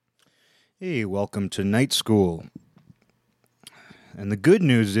Hey, welcome to night school. And the good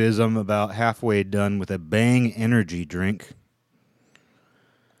news is I'm about halfway done with a Bang energy drink.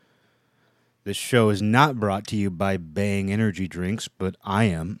 This show is not brought to you by Bang energy drinks, but I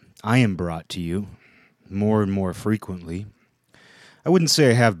am. I am brought to you more and more frequently. I wouldn't say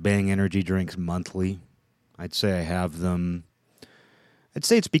I have Bang energy drinks monthly. I'd say I have them. I'd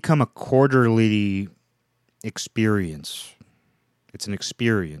say it's become a quarterly experience. It's an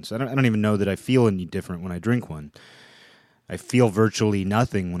experience. I don't even know that I feel any different when I drink one. I feel virtually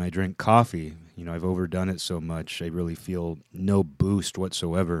nothing when I drink coffee. I've overdone it so much. I really feel no boost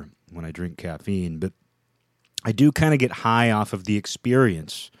whatsoever when I drink caffeine. But I do kind of get high off of the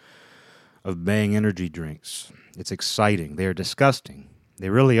experience of Bang energy drinks. It's exciting. They are disgusting. They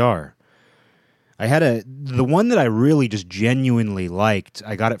really are. The one that I really just genuinely liked,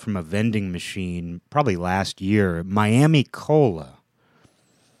 I got it from a vending machine probably last year, Miami Cola.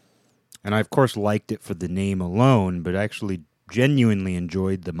 And I, of course, liked it for the name alone, but I actually genuinely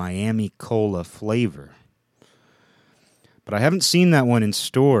enjoyed the Miami Cola flavor. But I haven't seen that one in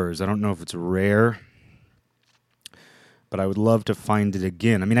stores. I don't know if it's rare, but I would love to find it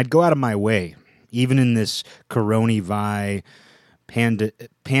again. I mean, I'd go out of my way, even in this coronavirus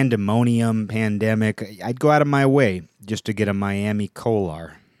pandemonium pandemic, I'd go out of my way just to get a Miami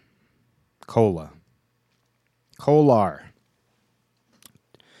Cola. Colar.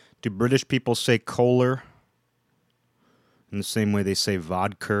 Do British people say Kohler in the same way they say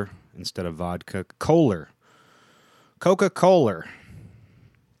vodka instead of vodka? Kohler. Coca-Cola.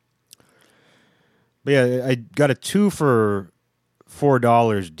 But yeah, I got a 2 for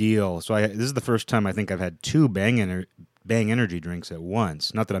 $4 deal. So this is the first time I think I've had 2 Bang energy drinks at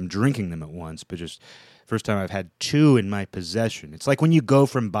once. Not that I'm drinking them at once, but just first time I've had 2 in my possession. It's like when you go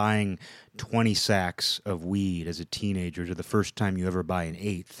from buying 20 sacks of weed as a teenager to the first time you ever buy an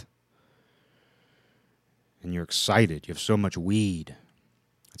 1/8. And you're excited. You have so much weed.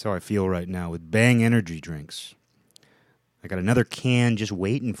 That's how I feel right now with Bang energy drinks. I got another can just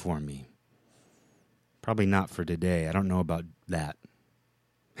waiting for me. Probably not for today. I don't know about that.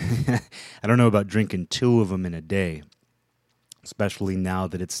 I don't know about drinking 2 of them in a day. Especially now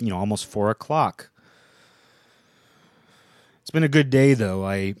that it's, almost 4 o'clock. It's been a good day, though.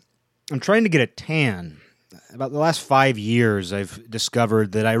 I'm trying to get a tan. About the last 5 years, I've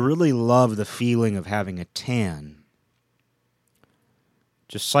discovered that I really love the feeling of having a tan.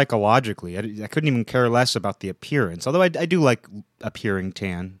 Just psychologically. I couldn't even care less about the appearance. Although I do like appearing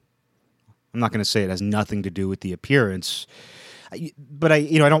tan. I'm not going to say it has nothing to do with the appearance. But I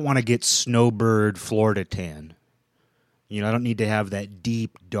don't want to get snowbird Florida tan. I don't need to have that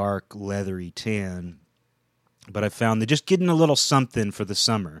deep, dark, leathery tan. But I found that just getting a little something for the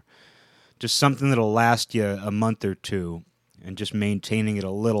summer, just something that'll last you a month or two, and just maintaining it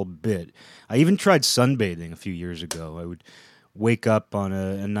a little bit. I even tried sunbathing a few years ago. I would wake up on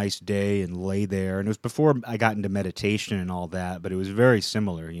a nice day and lay there. And it was before I got into meditation and all that, but it was very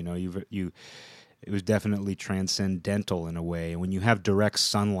similar. It was definitely transcendental in a way. And when you have direct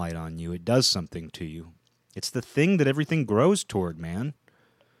sunlight on you, it does something to you. It's the thing that everything grows toward, man.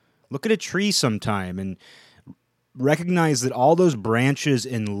 Look at a tree sometime and recognize that all those branches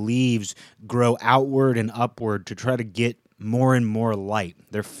and leaves grow outward and upward to try to get more and more light.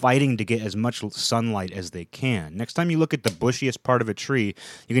 They're fighting to get as much sunlight as they can. Next time you look at the bushiest part of a tree,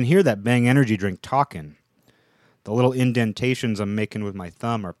 you can hear that Bang energy drink talking. The little indentations I'm making with my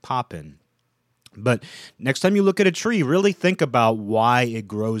thumb are popping. But next time you look at a tree, really think about why it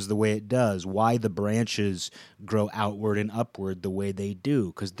grows the way it does, why the branches grow outward and upward the way they do,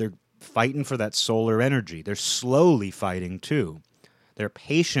 because they're fighting for that solar energy. They're slowly fighting, too. They're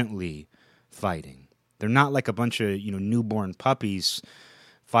patiently fighting. They're not like a bunch of, newborn puppies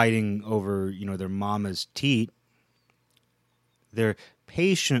fighting over, their mama's teat. They're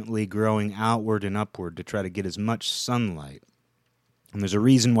patiently growing outward and upward to try to get as much sunlight. And there's a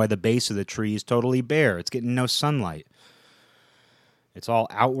reason why the base of the tree is totally bare. It's getting no sunlight. It's all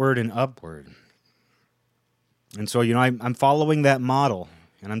outward and upward. And so, I'm following that model,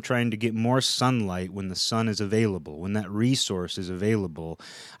 and I'm trying to get more sunlight when the sun is available, when that resource is available.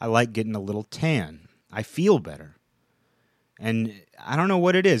 I like getting a little tan. I feel better. And I don't know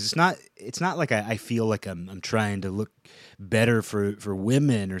what it is. It's not like I feel like I'm trying to look better for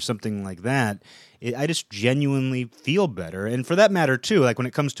women or something like that. I just genuinely feel better. And for that matter, too, like when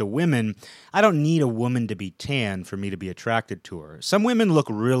it comes to women, I don't need a woman to be tan for me to be attracted to her. Some women look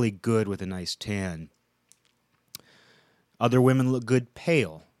really good with a nice tan. Other women look good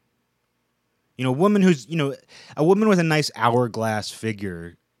pale. A woman a woman with a nice hourglass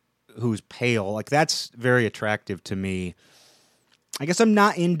figure who's pale, like that's very attractive to me. I guess I'm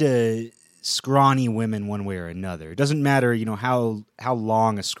not into scrawny women one way or another. It doesn't matter, how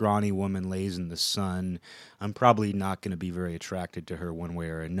long a scrawny woman lays in the sun. I'm probably not going to be very attracted to her one way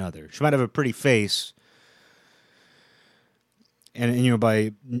or another. She might have a pretty face, and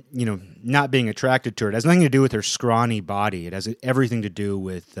by not being attracted to her, it has nothing to do with her scrawny body. It has everything to do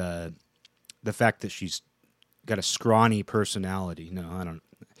with the fact that she's got a scrawny personality. No, I don't.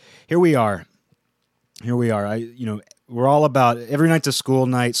 Here we are. We're all about every night's a school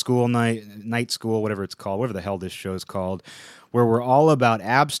night, night school, whatever it's called, whatever the hell this show is called, where we're all about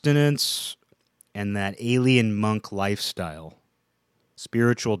abstinence and that alien monk lifestyle,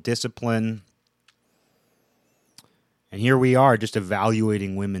 spiritual discipline. And here we are just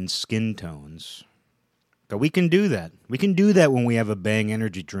evaluating women's skin tones. But we can do that. We can do that when we have a Bang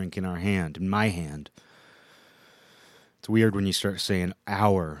energy drink in our hand, in my hand. It's weird when you start saying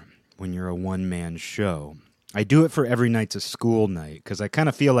our when you're a one-man show. I do it for every night's a school night because I kind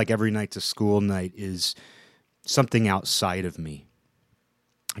of feel like every night's a school night is something outside of me.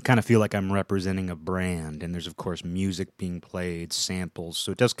 I kind of feel like I'm representing a brand, and there's, of course, music being played, samples,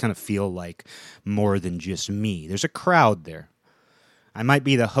 so it does kind of feel like more than just me. There's a crowd there. I might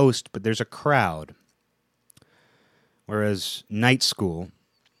be the host, but there's a crowd. Whereas night school,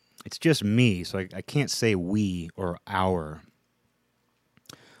 it's just me, so I can't say we or our.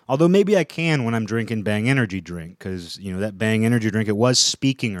 Although maybe I can when I'm drinking Bang Energy drink, because, that Bang Energy drink, it was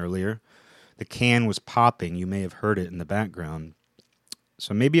speaking earlier. The can was popping. You may have heard it in the background.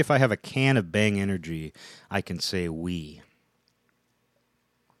 So maybe if I have a can of Bang Energy, I can say we.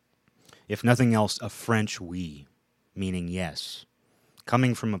 If nothing else, a French we, meaning yes.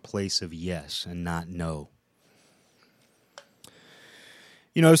 Coming from a place of yes and not no.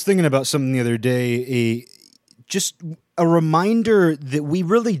 I was thinking about something the other day, just a reminder that we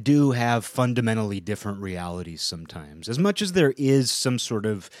really do have fundamentally different realities sometimes. As much as there is some sort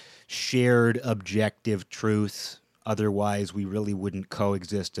of shared objective truth, otherwise we really wouldn't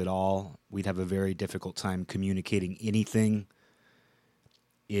coexist at all. We'd have a very difficult time communicating anything.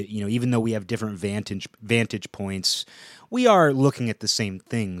 Even though we have different vantage points, we are looking at the same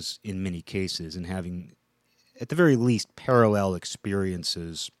things in many cases and having, at the very least, parallel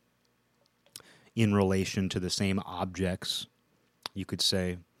experiences in relation to the same objects, you could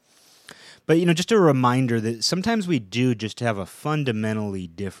say. But, just a reminder that sometimes we do just have a fundamentally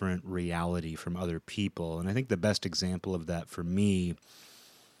different reality from other people. And I think the best example of that for me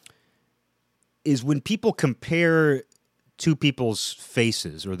is when people compare two people's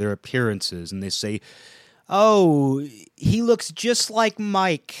faces or their appearances and they say, oh, he looks just like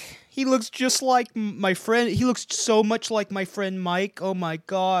Mike. He looks just like my friend. He looks so much like my friend Mike. Oh, my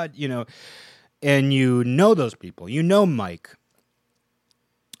God. And those people. Mike.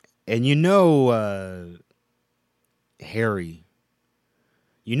 And Harry.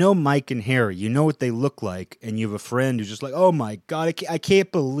 Mike and Harry. You know what they look like. And you have a friend who's just like, oh my God, I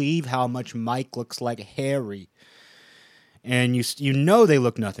can't believe how much Mike looks like Harry. And they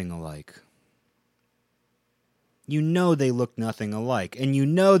look nothing alike. They look nothing alike. And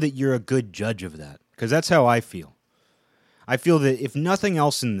that you're a good judge of that. Because that's how I feel. I feel that if nothing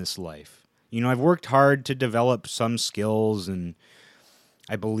else in this life, I've worked hard to develop some skills, and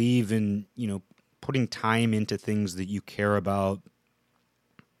I believe in, putting time into things that you care about.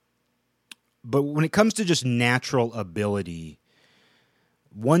 But when it comes to just natural ability,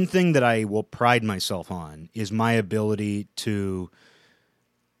 one thing that I will pride myself on is my ability to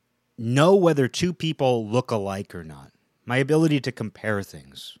know whether two people look alike or not. My ability to compare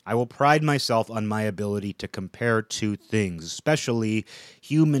things. I will pride myself on my ability to compare two things, especially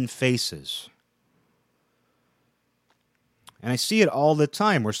human faces. And I see it all the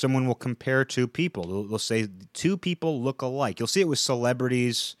time where someone will compare two people. They'll say two people look alike. You'll see it with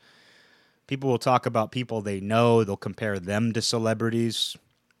celebrities. People will talk about people they know. They'll compare them to celebrities.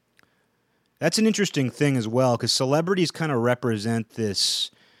 That's an interesting thing as well, because celebrities kind of represent this.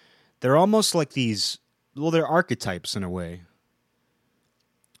 They're almost like these, they're archetypes in a way.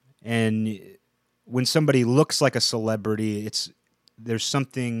 And when somebody looks like a celebrity, there's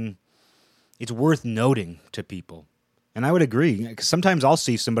something, it's worth noting to people. And I would agree, because sometimes I'll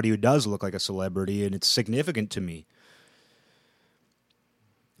see somebody who does look like a celebrity, and it's significant to me.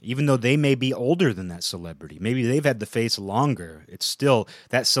 Even though they may be older than that celebrity. Maybe they've had the face longer. It's still,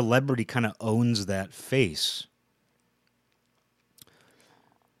 that celebrity kind of owns that face.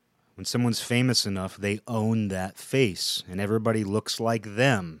 When someone's famous enough, they own that face, and everybody looks like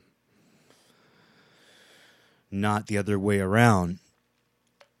them. Not the other way around.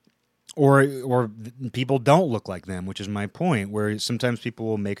 Or people don't look like them, which is my point, where sometimes people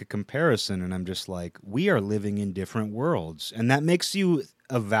will make a comparison, and I'm just like, we are living in different worlds. And that makes you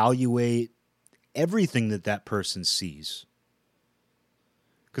evaluate everything that that person sees.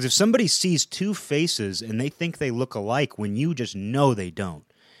 Because if somebody sees two faces and they think they look alike when you just know they don't,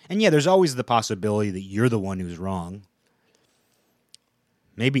 and yeah, there's always the possibility that you're the one who's wrong.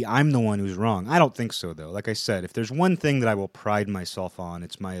 Maybe I'm the one who's wrong. I don't think so, though. Like I said, if there's one thing that I will pride myself on,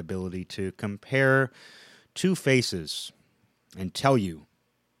 it's my ability to compare two faces and tell you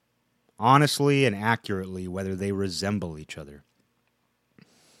honestly and accurately whether they resemble each other.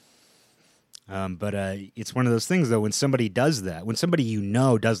 But it's one of those things, though, when somebody does that, when somebody you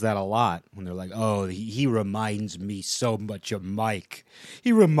know does that a lot, when they're like, oh, he reminds me so much of Mike.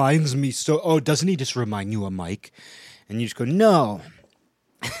 He reminds me so, oh, doesn't he just remind you of Mike? And you just go, no.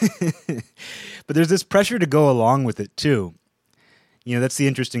 But there's this pressure to go along with it, too. You know, that's the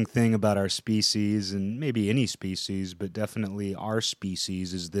interesting thing about our species, and maybe any species, but definitely our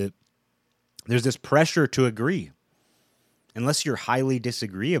species, is that there's this pressure to agree. Unless you're highly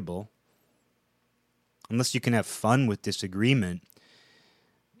disagreeable, unless you can have fun with disagreement,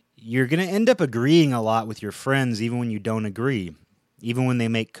 you're going to end up agreeing a lot with your friends even when you don't agree, even when they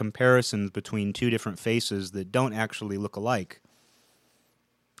make comparisons between two different faces that don't actually look alike.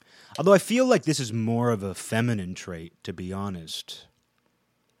 Although I feel like this is more of a feminine trait, to be honest.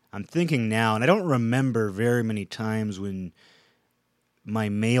 I'm thinking now, and I don't remember very many times when my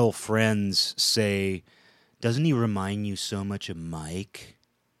male friends say, doesn't he remind you so much of Mike?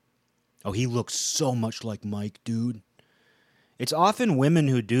 Oh, he looks so much like Mike, dude. It's often women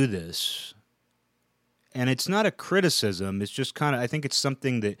who do this. And it's not a criticism. It's just kind of, I think it's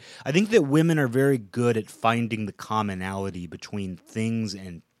something that, I think that women are very good at finding the commonality between things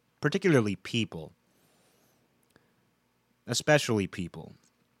and particularly people. Especially people.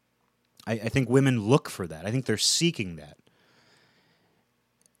 I think women look for that. I think they're seeking that.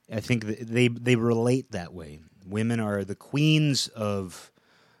 I think that they relate that way. Women are the queens of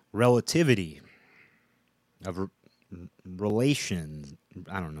relativity, of relations.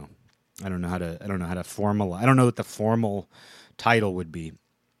 I don't know how to formalize. I don't know what the formal title would be.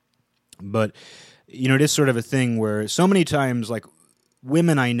 But you know, it is sort of a thing where so many times, like,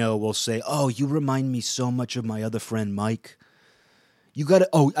 women I know will say, "Oh, you remind me so much of my other friend Mike. You got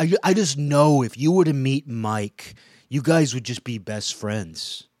to I just know if you were to meet Mike, you guys would just be best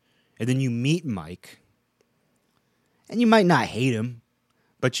friends." And then you meet Mike, and you might not hate him,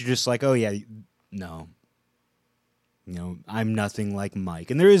 but you're just like, oh, yeah, no. You know, I'm nothing like Mike.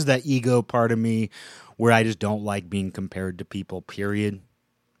 And there is that ego part of me where I just don't like being compared to people, period.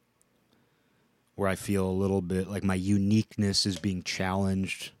 Where I feel a little bit like my uniqueness is being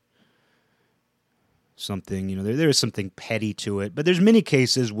challenged. Something, you know, there is something petty to it. But there's many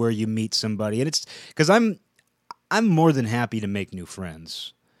cases where you meet somebody, and it's because I'm more than happy to make new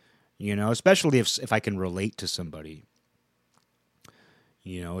friends. You know, especially if I can relate to somebody.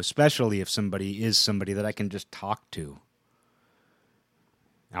 You know, especially if somebody is somebody that I can just talk to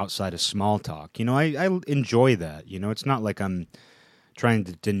outside of small talk. You know, I enjoy that. You know, it's not like I'm trying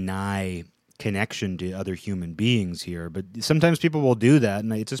to deny connection to other human beings here, but sometimes people will do that,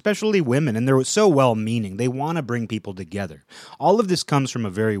 and it's especially women, and they're so well-meaning. They want to bring people together. All of this comes from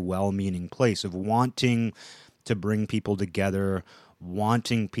a very well-meaning place of wanting to bring people together,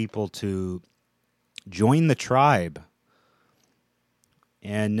 wanting people to join the tribe.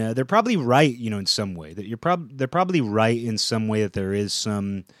 And they're probably right, you know, in some way. That they're probably right in some way that there is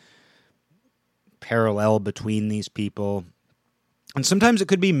some parallel between these people. And sometimes it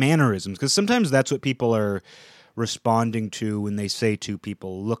could be mannerisms, because sometimes that's what people are responding to when they say two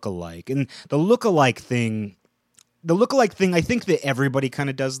people look alike. And the look-alike thing, I think that everybody kind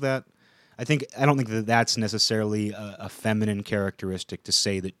of does that. I don't think that that's necessarily a feminine characteristic to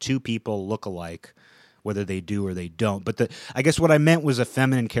say that two people look alike, whether they do or they don't. But I guess what I meant was a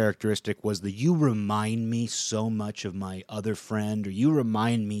feminine characteristic was that you remind me so much of my other friend, or you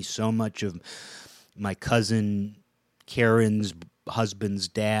remind me so much of my cousin Karen's husband's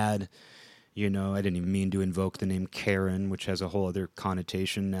dad. You know, I didn't even mean to invoke the name Karen, which has a whole other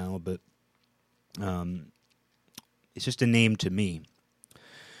connotation now, but it's just a name to me.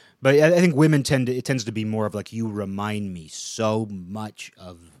 But I think women it tends to be more of like, you remind me so much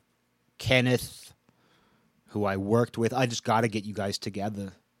of Kenneth, who I worked with. I just got to get you guys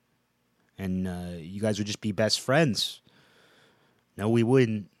together. And you guys would just be best friends. No, we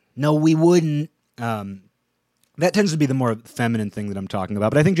wouldn't. That tends to be the more feminine thing that I'm talking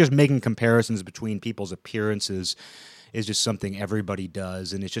about. But I think just making comparisons between people's appearances is just something everybody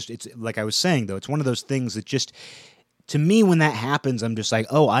does. And it's like I was saying, though, it's one of those things that just, to me, when that happens, I'm just like,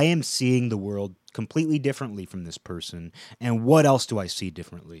 oh, I am seeing the world completely differently from this person. And what else do I see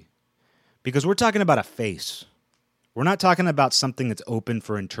differently? Because we're talking about a face. We're not talking about something that's open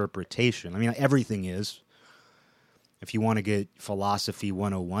for interpretation. I mean, everything is. If you want to get philosophy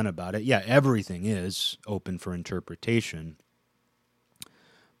 101 about it, yeah, everything is open for interpretation.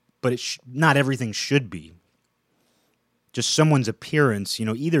 But not everything should be. Just someone's appearance,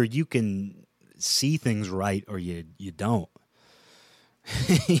 either you can see things right or you don't.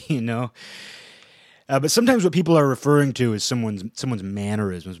 But sometimes what people are referring to is someone's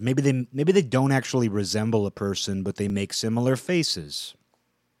mannerisms. Maybe they don't actually resemble a person, but they make similar faces.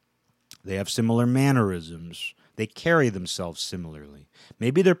 They have similar mannerisms. They carry themselves similarly.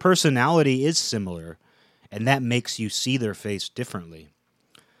 Maybe their personality is similar, and that makes you see their face differently.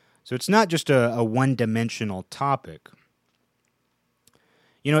 So it's not just a one-dimensional topic.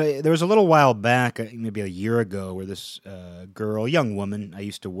 There was a little while back, maybe a year ago, where this girl, young woman I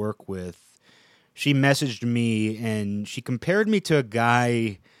used to work with, she messaged me and she compared me to a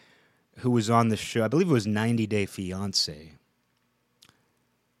guy who was on the show. I believe it was 90 Day Fiancé.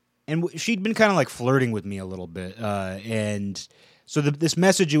 And she'd been kind of like flirting with me a little bit. And so this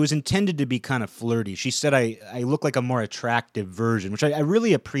message, it was intended to be kind of flirty. She said I look like a more attractive version, which I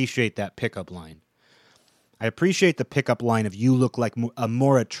really appreciate that pickup line. I appreciate the pickup line of you look like a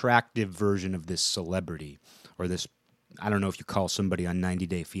more attractive version of this celebrity or this. I don't know if you call somebody on 90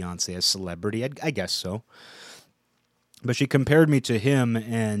 Day Fiancé a celebrity. I guess so. But she compared me to him,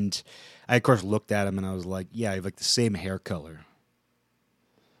 and I, of course, looked at him, and I was like, yeah, I have like the same hair color.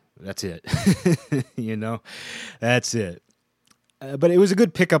 That's it. That's it. But it was a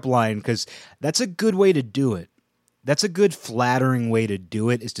good pickup line because that's a good way to do it. That's a good flattering way to do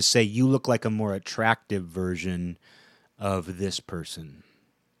it, is to say you look like a more attractive version of this person.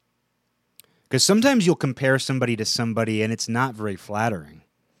 Because sometimes you'll compare somebody to somebody and it's not very flattering.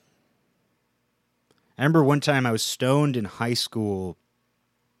 I remember one time I was stoned in high school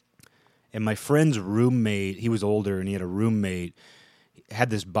and my friend's roommate, he was older and he had a roommate, had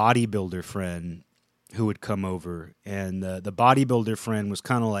this bodybuilder friend who would come over. And the bodybuilder friend was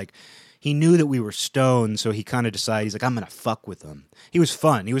kind of like, he knew that we were stoned, so he kind of decided, he's like, I'm going to fuck with him. He was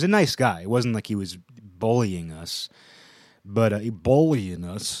fun. He was a nice guy. It wasn't like he was bullying us. But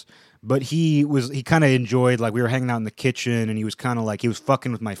he kind of enjoyed, like, we were hanging out in the kitchen, and he was kind of like, he was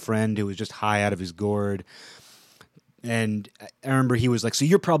fucking with my friend who was just high out of his gourd. And I remember he was like, so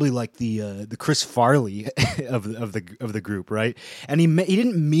you're probably like the Chris Farley of the group, right? And he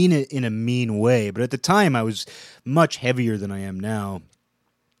didn't mean it in a mean way, but at the time I was much heavier than I am now.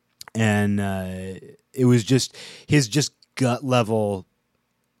 And it was just his gut level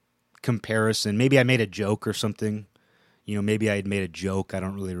comparison. Maybe I made a joke or something. Maybe I had made a joke. I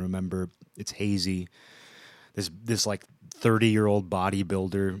don't really remember. It's hazy. This like 30-year-old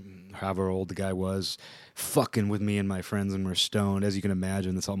bodybuilder, however old the guy was, fucking with me and my friends, and we're stoned. As you can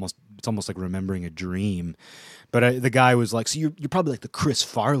imagine, it's almost like remembering a dream. But the guy was like, so you're probably like the Chris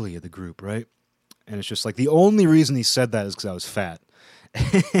Farley of the group, right? And it's just like, the only reason he said that is because I was fat.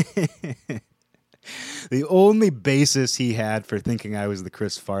 The only basis he had for thinking I was the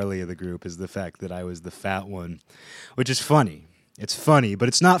Chris Farley of the group is the fact that I was the fat one, which is funny. It's funny, but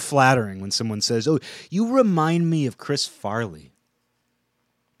it's not flattering when someone says, oh, you remind me of Chris Farley.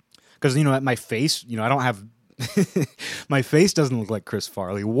 Because, at my face, I don't have... my face doesn't look like Chris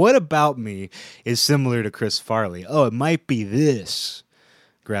Farley. What about me is similar to Chris Farley? Oh, it might be this.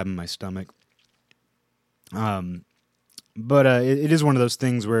 Grabbing my stomach. But it is one of those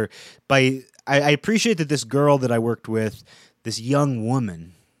things where I appreciate that this girl that I worked with, this young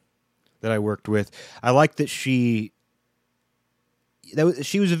woman that I worked with, I like that she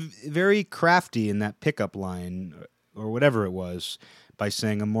was very crafty in that pickup line or whatever it was by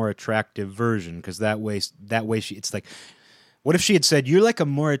saying a more attractive version, because that way it's like, what if she had said, you're like a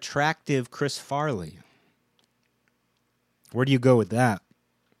more attractive Chris Farley? Where do you go with that?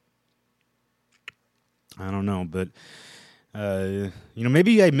 I don't know, but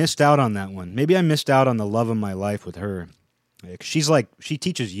maybe I missed out on that one. Maybe I missed out on the love of my life with her. She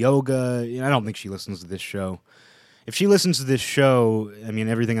teaches yoga. I don't think she listens to this show. If she listens to this show, I mean,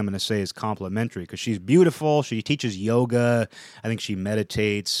 everything I'm going to say is complimentary because she's beautiful. She teaches yoga. I think she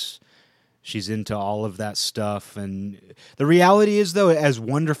meditates. She's into all of that stuff. And the reality is, though, as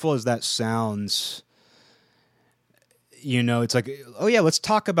wonderful as that sounds, it's like, oh yeah, let's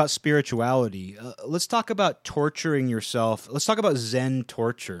talk about spirituality. Let's talk about torturing yourself. Let's talk about Zen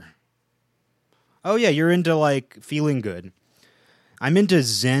torture. Oh yeah, you're into like feeling good. I'm into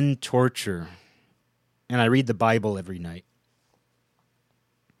Zen torture. And I read the Bible every night.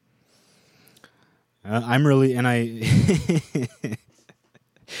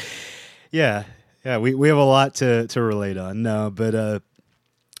 Yeah, we have a lot to relate on. No, but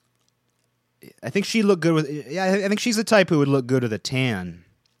I think she'd look good with. Yeah, I think she's the type who would look good with a tan.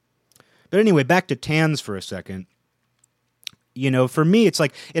 But anyway, back to tans for a second. For me, it's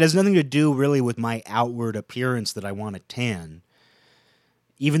like it has nothing to do really with my outward appearance that I want to tan.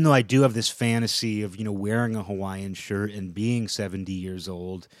 Even though I do have this fantasy of, wearing a Hawaiian shirt and being 70 years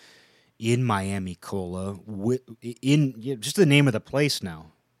old in Miami Cola, just the name of the place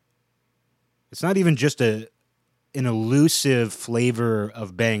now. It's not even just an elusive flavor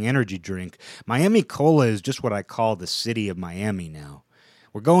of Bang energy drink. Miami Cola is just what I call the city of Miami now.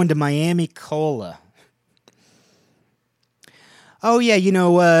 We're going to Miami Cola. Oh, yeah,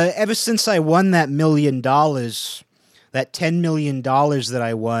 ever since I won that $1 million, that $10 million that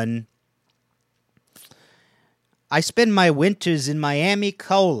I won, I spend my winters in Miami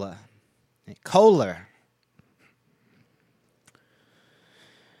Cola. Cola.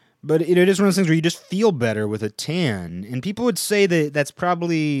 But it is one of those things where you just feel better with a tan. And people would say that that's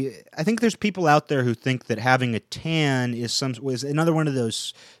probably... I think there's people out there who think that having a tan is another one of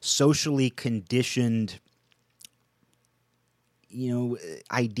those socially conditioned,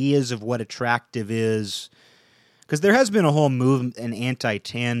 ideas of what attractive is. Because there has been a whole movement, an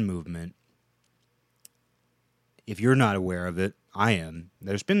anti-tan movement. If you're not aware of it, I am.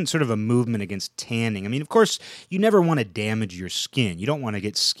 There's been sort of a movement against tanning. I mean, of course, you never want to damage your skin. You don't want to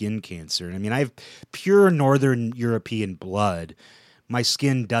get skin cancer. I mean, I have pure Northern European blood. My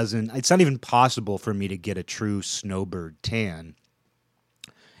skin doesn't... It's not even possible for me to get a true snowbird tan.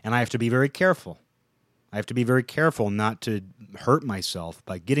 And I have to be very careful. I have to be very careful not to hurt myself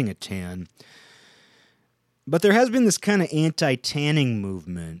by getting a tan. But there has been this kind of anti-tanning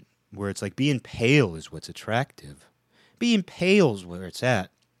movement where it's like being pale is what's attractive. Being pale is where it's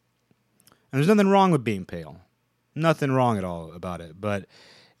at. And there's nothing wrong with being pale. Nothing wrong at all about it. But,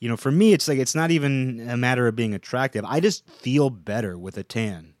 for me, it's like it's not even a matter of being attractive. I just feel better with a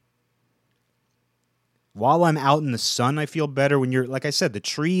tan. While I'm out in the sun, I feel better. When like I said, the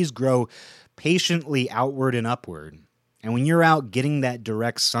trees grow patiently outward and upward. And when you're out getting that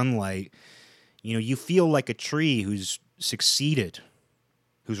direct sunlight, you feel like a tree who's succeeded,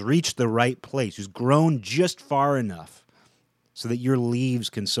 who's reached the right place, who's grown just far enough so that your leaves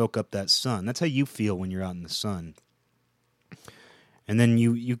can soak up that sun. That's how you feel when you're out in the sun. And then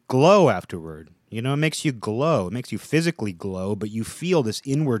you glow afterward. It makes you glow. It makes you physically glow, but you feel this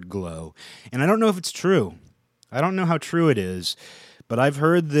inward glow. And I don't know if it's true. I don't know how true it is, but I've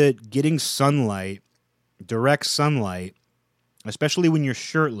heard that getting sunlight, direct sunlight, especially when you're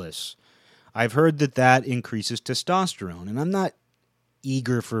shirtless, I've heard that increases testosterone. And I'm not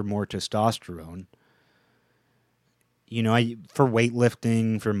eager for more testosterone. For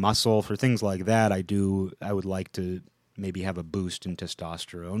weightlifting, for muscle, for things like that, I would like to maybe have a boost in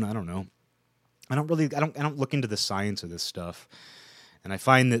testosterone. I don't know. I don't look into the science of this stuff. And I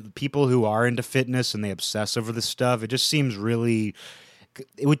find that people who are into fitness and they obsess over this stuff, it just seems really,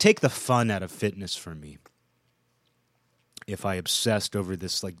 it would take the fun out of fitness for me if I obsessed over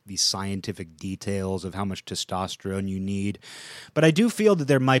these scientific details of how much testosterone you need. But I do feel that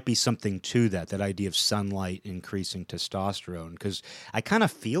there might be something to that idea of sunlight increasing testosterone, because I kind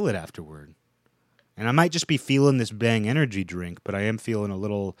of feel it afterward. And I might just be feeling this Bang energy drink, but I am feeling a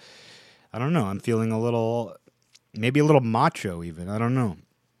little, I don't know, I'm feeling a little, maybe a little macho even, I don't know.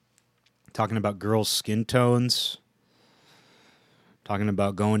 Talking about girls' skin tones, talking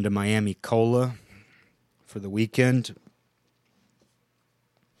about going to Miami Cola for the weekend.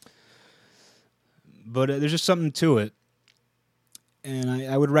 But there's just something to it, and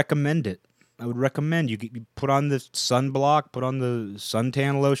I would recommend it. I would recommend you put on the sunblock, put on the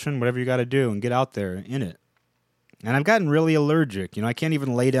suntan lotion, whatever you got to do, and get out there in it. And I've gotten really allergic. I can't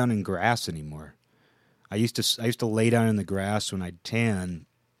even lay down in grass anymore. I used to lay down in the grass when I'd tan.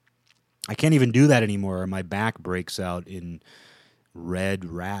 I can't even do that anymore, or my back breaks out in red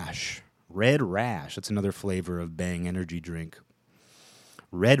rash. Red rash. That's another flavor of Bang energy drink.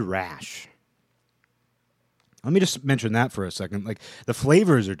 Red rash. Let me just mention that for a second. Like, the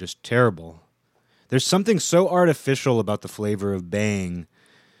flavors are just terrible. There's something so artificial about the flavor of Bang.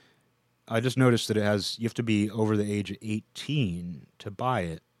 I just noticed that you have to be over the age of 18 to buy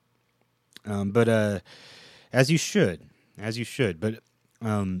it. But as you should. But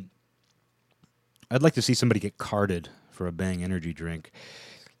I'd like to see somebody get carded for a Bang energy drink.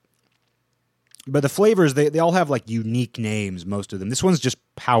 But the flavors, they all have like unique names, most of them. This one's just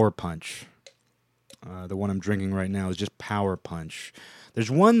Power Punch. The one I'm drinking right now is just Power Punch.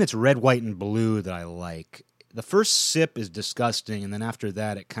 There's one that's red, white, and blue that I like. The first sip is disgusting, and then after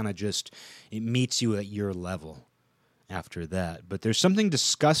that, it kind of it meets you at your level after that. But there's something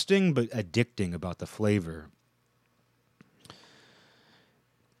disgusting but addicting about the flavor.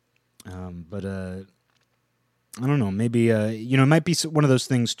 But I don't know. Maybe it might be one of those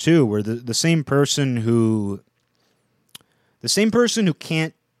things too, where the same person who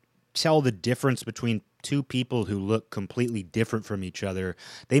can't tell the difference between two people who look completely different from each other,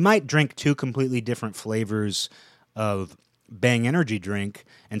 they might drink two completely different flavors of Bang energy drink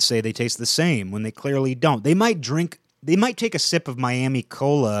and say they taste the same when they clearly don't. They might take a sip of Miami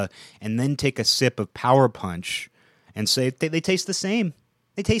Cola and then take a sip of Power Punch and say they taste the same.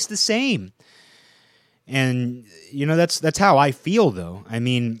 They taste the same. And that's how I feel though. I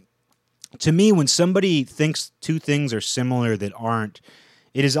mean, to me, when somebody thinks two things are similar that aren't,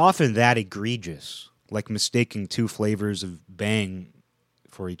 it is often that egregious, like mistaking two flavors of Bang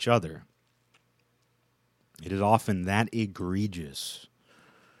for each other. It is often that egregious.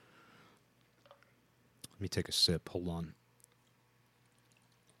 Let me take a sip. Hold on.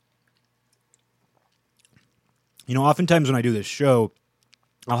 Oftentimes when I do this show,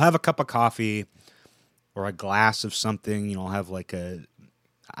 I'll have a cup of coffee or a glass of something. I'll have like a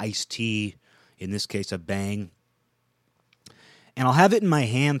iced tea, in this case a Bang. And I'll have it in my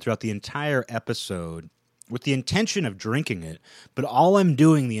hand throughout the entire episode with the intention of drinking it, but all I'm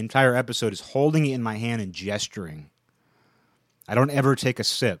doing the entire episode is holding it in my hand and gesturing. I don't ever take a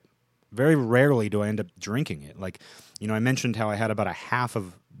sip. Very rarely do I end up drinking it. Like, I mentioned how I had about a half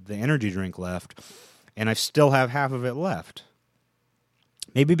of the energy drink left, and I still have half of it left.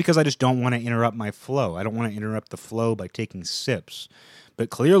 Maybe because I just don't want to interrupt my flow. I don't want to interrupt the flow by taking sips. But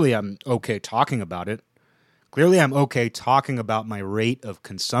clearly I'm okay talking about it. Clearly I'm okay talking about my rate of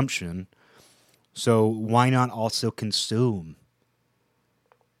consumption. So why not also consume?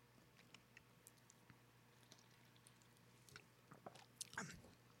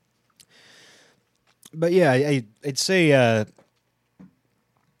 But yeah, I'd say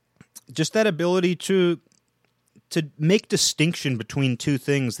just that ability to make distinction between two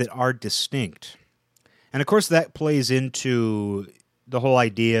things that are distinct. And of course that plays into the whole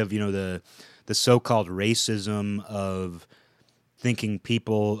idea of, the so-called racism of thinking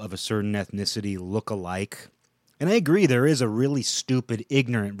people of a certain ethnicity look alike. And I agree, there is a really stupid,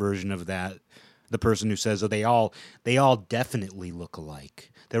 ignorant version of that. The person who says, they all definitely look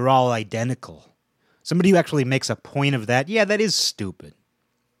alike. They're all identical. Somebody who actually makes a point of that, yeah, that is stupid.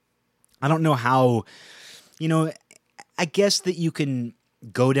 I don't know how, I guess that you can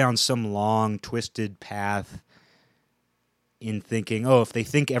go down some long, twisted path in thinking, if they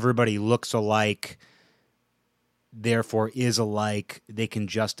think everybody looks alike, therefore is alike, they can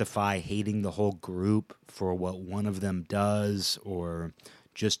justify hating the whole group for what one of them does, or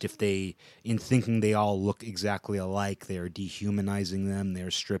just if in thinking they all look exactly alike, they are dehumanizing them, they're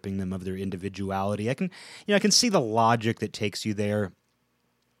stripping them of their individuality. I can see the logic that takes you there.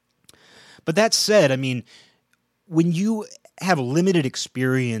 But that said, I mean, when you have limited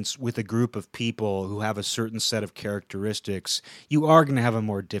experience with a group of people who have a certain set of characteristics, you are going to have a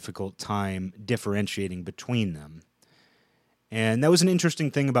more difficult time differentiating between them. And that was an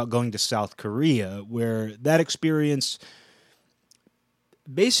interesting thing about going to South Korea, where that experience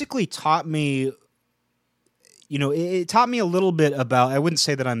basically taught me, it taught me a little bit about, I wouldn't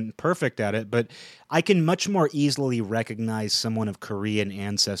say that I'm perfect at it, but I can much more easily recognize someone of Korean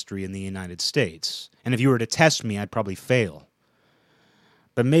ancestry in the United States. And if you were to test me, I'd probably fail.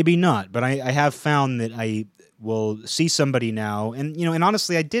 But maybe not. But I have found that I will see somebody now, and and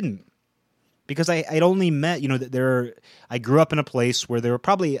honestly, I didn't, because I'd only met that I grew up in a place where there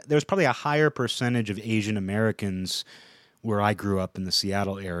was probably a higher percentage of Asian Americans where I grew up in the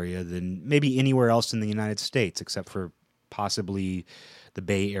Seattle area than maybe anywhere else in the United States, except for possibly the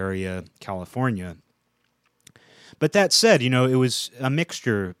Bay Area, California. But that said, it was a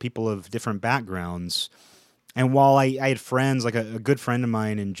mixture, people of different backgrounds. And while I had friends, like a good friend of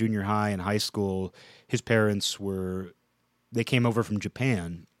mine in junior high and high school, his parents they came over from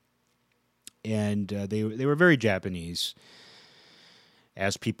Japan, and they were very Japanese,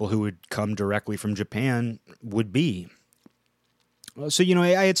 as people who would come directly from Japan would be. So, I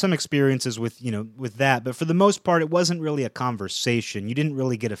had some experiences with that, but for the most part, it wasn't really a conversation. You didn't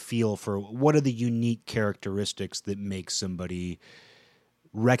really get a feel for what are the unique characteristics that make somebody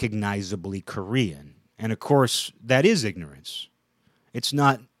recognizably Korean. And of course, that is ignorance. It's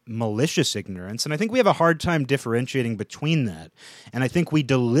not malicious ignorance. And I think we have a hard time differentiating between that. And I think we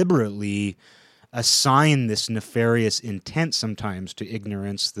deliberately assign this nefarious intent sometimes to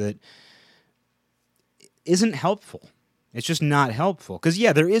ignorance that isn't helpful. It's just not helpful. Because,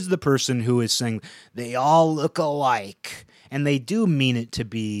 yeah, there is the person who is saying they all look alike. And they do mean it to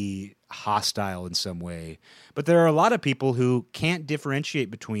be hostile in some way. But there are a lot of people who can't differentiate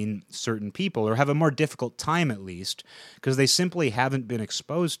between certain people, or have a more difficult time at least, because they simply haven't been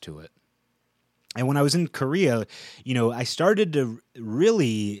exposed to it. And when I was in Korea, I started to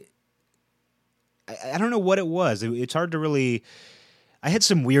really, I don't know what it was. It's hard to really, I had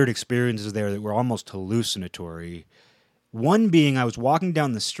some weird experiences there that were almost hallucinatory. One being, I was walking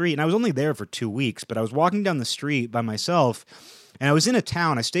down the street, and I was only there for 2 weeks, but I was walking down the street by myself, and I was in a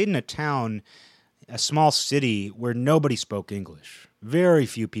town. I stayed in a town, a small city, where nobody spoke English. Very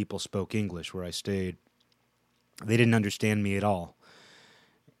few people spoke English where I stayed. They didn't understand me at all,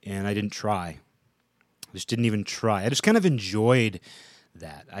 and I didn't try. I just didn't even try. I just kind of enjoyed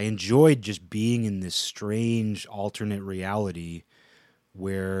that. I enjoyed just being in this strange alternate reality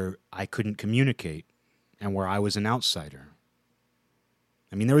where I couldn't communicate and where I was an outsider.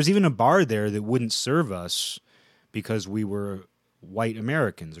 I mean, there was even a bar there that wouldn't serve us because we were white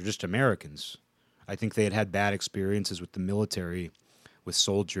Americans or just Americans. I think they had had bad experiences with the military, with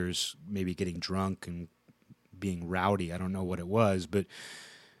soldiers maybe getting drunk and being rowdy. I don't know what it was, but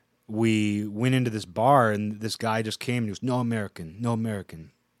we went into this bar, and this guy just came and he was, no American, no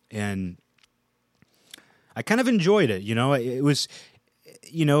American. And I kind of enjoyed it, It was,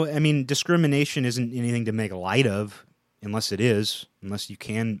 I mean, discrimination isn't anything to make light of, unless you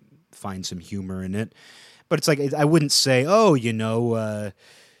can find some humor in it. But it's like, I wouldn't say,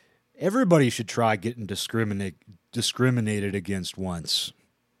 everybody should try getting discriminated against once.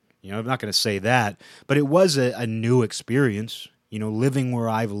 I'm not going to say that, but it was a new experience. Living where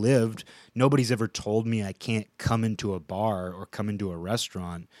I've lived, nobody's ever told me I can't come into a bar or come into a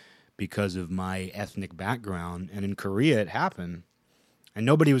restaurant because of my ethnic background. And in Korea, it happened. And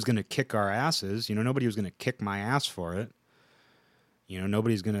nobody was going to kick our asses. Nobody was going to kick my ass for it.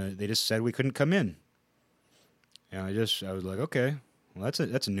 They just said we couldn't come in. And I was like, okay, well,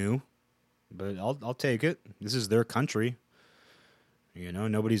 that's new, but I'll take it. This is their country.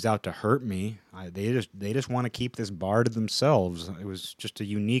 Nobody's out to hurt me. They just want to keep this bar to themselves. It was just a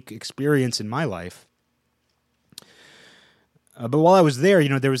unique experience in my life. But while I was there,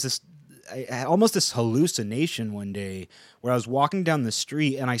 there was I had almost this hallucination one day where I was walking down the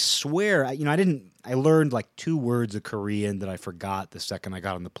street, and I swear, I learned like 2 words of Korean that I forgot the second I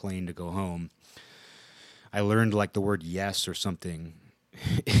got on the plane to go home. I learned like the word yes or something,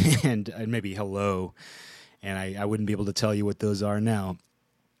 and maybe hello. And I wouldn't be able to tell you what those are now.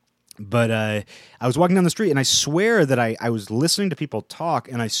 But I was walking down the street, and I swear that I was listening to people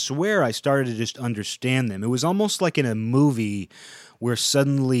talk, and I swear I started to just understand them. It was almost like in a movie where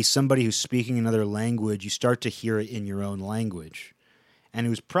suddenly somebody who's speaking another language, you start to hear it in your own language. And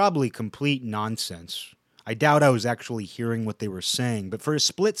it was probably complete nonsense. I doubt I was actually hearing what they were saying, but for a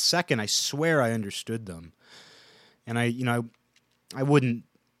split second, I swear I understood them. And I wouldn't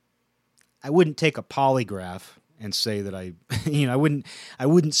take a polygraph and say that I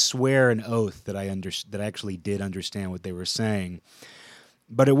wouldn't swear an oath that I actually did understand what they were saying.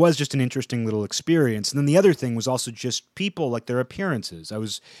 But it was just an interesting little experience. And then the other thing was also just people, like their appearances.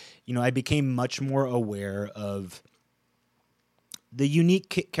 I became much more aware of the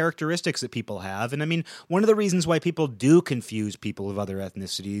unique characteristics that people have. And I mean, one of the reasons why people do confuse people of other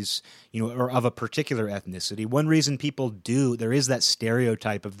ethnicities, or of a particular ethnicity, one reason people do, there is that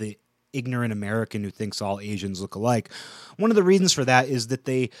stereotype of the ignorant American who thinks all Asians look alike. One of the reasons for that is that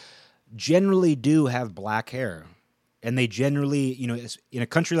they generally do have black hair. And they generally, in a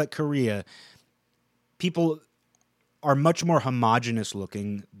country like Korea, people are much more homogenous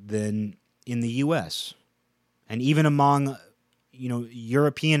looking than in the U.S. And even among,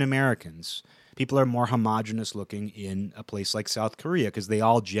 European Americans, people are more homogenous looking in a place like South Korea because they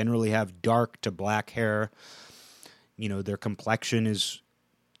all generally have dark to black hair. Their complexion is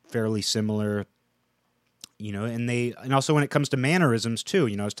fairly similar, and also when it comes to mannerisms too,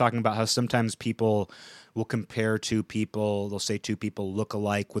 I was talking about how sometimes people will compare two people, they'll say two people look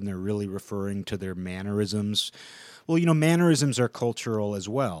alike when they're really referring to their mannerisms. Well, mannerisms are cultural as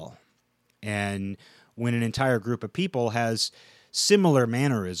well. And when an entire group of people has similar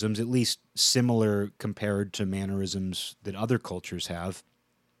mannerisms, at least similar compared to mannerisms that other cultures have,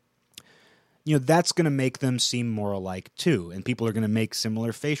 that's going to make them seem more alike too. And people are going to make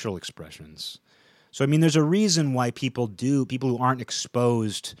similar facial expressions. So, I mean, there's a reason why people who aren't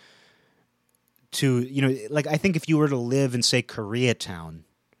exposed to, I think if you were to live in, say, Koreatown,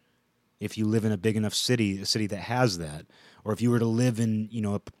 if you live in a big enough city, a city that has that, or if you were to live in,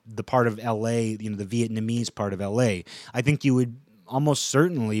 the part of LA, the Vietnamese part of LA, I think you would almost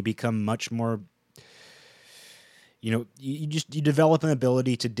certainly become much more, You develop an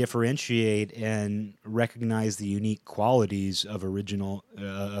ability to differentiate and recognize the unique qualities of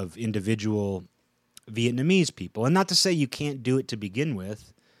individual Vietnamese people. And not to say you can't do it to begin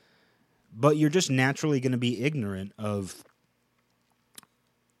with, but you're just naturally going to be ignorant of,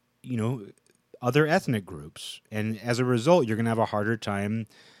 other ethnic groups. And as a result, you're going to have a harder time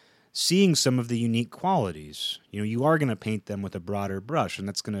seeing some of the unique qualities. You are going to paint them with a broader brush, and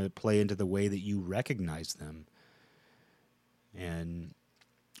that's going to play into the way that you recognize them. And,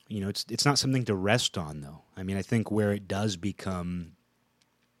 it's not something to rest on, though. I mean, I think where it does become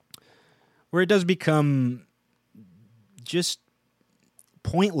just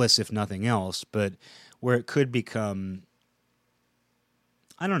pointless, if nothing else, but where it could become,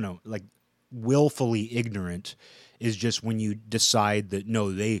 I don't know, like willfully ignorant, is just when you decide that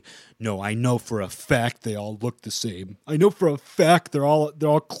I know for a fact they all look the same. I know for a fact they're all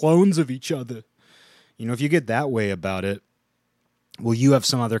clones of each other. If you get that way about it, well, you have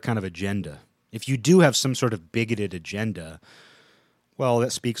some other kind of agenda. If you do have some sort of bigoted agenda, well,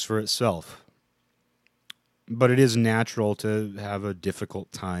 that speaks for itself. But it is natural to have a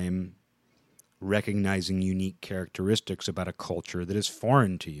difficult time recognizing unique characteristics about a culture that is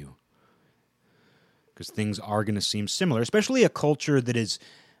foreign to you. Because things are going to seem similar, especially a culture that has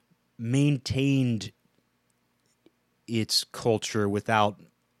maintained its culture without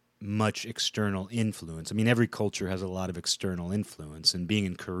much external influence. I mean, every culture has a lot of external influence, and being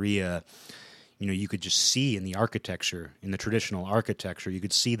in Korea, you could just see in the architecture, in the traditional architecture, you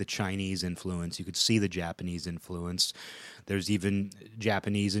could see the Chinese influence, you could see the Japanese influence. There's even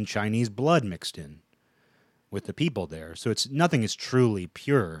Japanese and Chinese blood mixed in with the people there. So nothing is truly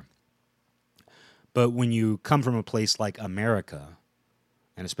pure. But when you come from a place like America,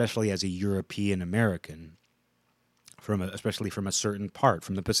 and especially as a European American, especially from a certain part,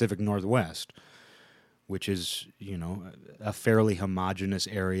 from the Pacific Northwest, which is, a fairly homogeneous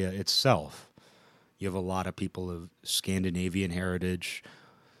area itself. You have a lot of people of Scandinavian heritage,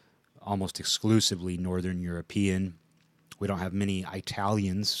 almost exclusively Northern European. We don't have many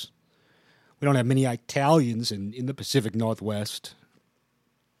Italians. We don't have many Italians in the Pacific Northwest.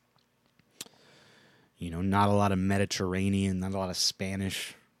 Not a lot of Mediterranean, not a lot of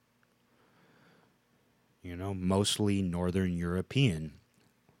Spanish. Mostly Northern European,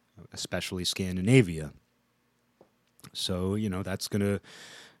 especially Scandinavia. So, that's going to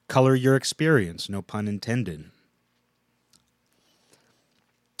color your experience, no pun intended.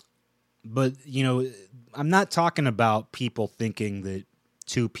 But, I'm not talking about people thinking that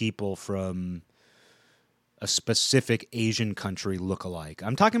two people from a specific Asian country look alike.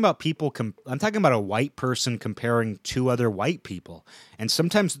 I'm talking about I'm talking about a white person comparing two other white people. And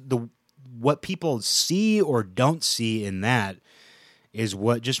sometimes what people see or don't see in that is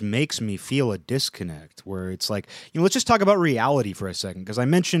what just makes me feel a disconnect, where it's like, let's just talk about reality for a second, because I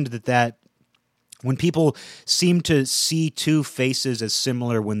mentioned that when people seem to see two faces as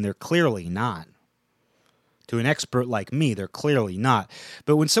similar when they're clearly not. To an expert like me, they're clearly not.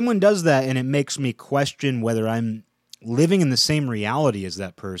 But when someone does that and it makes me question whether I'm living in the same reality as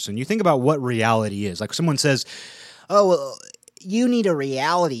that person, you think about what reality is. Like someone says, oh, well, you need a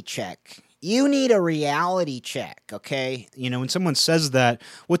reality check. You need a reality check, okay? When someone says that,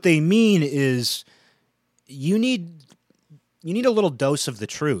 what they mean is you need a little dose of the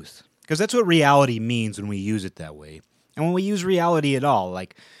truth, because that's what reality means when we use it that way. And when we use reality at all,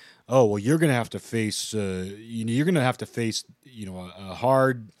 like, oh, well, you're going to have to face, a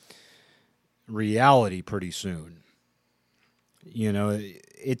hard reality pretty soon.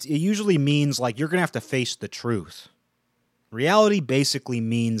 It usually means like you're going to have to face the truth. Reality basically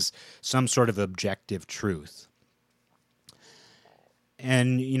means some sort of objective truth.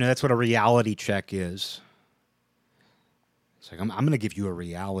 And, that's what a reality check is. It's like, I'm going to give you a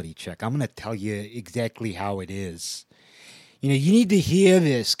reality check. I'm going to tell you exactly how it is. You need to hear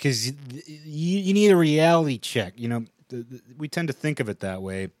this because you need a reality check. We tend to think of it that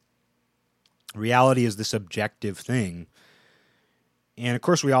way. Reality is this objective thing. And, of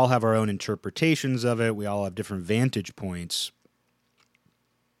course, we all have our own interpretations of it. We all have different vantage points.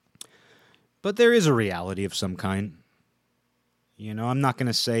 But there is a reality of some kind. I'm not going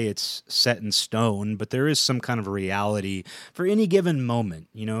to say it's set in stone, but there is some kind of reality for any given moment,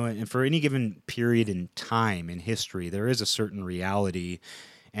 and for any given period in time in history, there is a certain reality,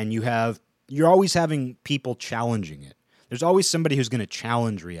 and you're always having people challenging it. There's always somebody who's going to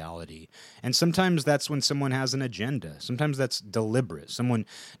challenge reality, and sometimes that's when someone has an agenda. Sometimes that's deliberate. Someone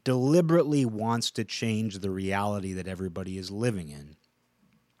deliberately wants to change the reality that everybody is living in,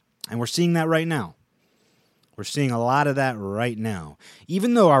 and we're seeing that right now. We're seeing a lot of that right now.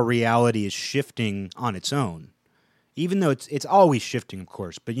 Even though our reality is shifting on its own, even though it's always shifting, of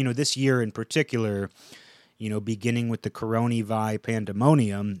course. But, this year in particular, beginning with the coronavirus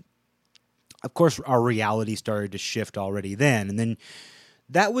pandemonium, of course, our reality started to shift already then. And then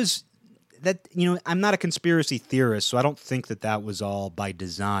I'm not a conspiracy theorist, so I don't think that was all by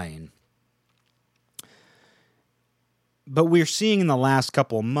design. But we're seeing in the last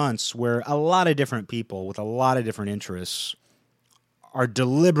couple of months where a lot of different people with a lot of different interests are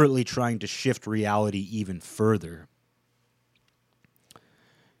deliberately trying to shift reality even further.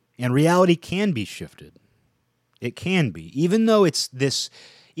 And reality can be shifted. It can be. Even though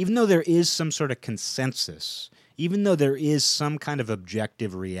there is some sort of consensus, even though there is some kind of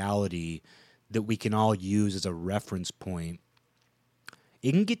objective reality that we can all use as a reference point,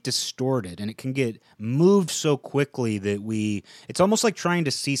 it can get distorted and it can get moved so quickly that it's almost like trying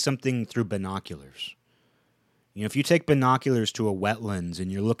to see something through binoculars. If you take binoculars to a wetlands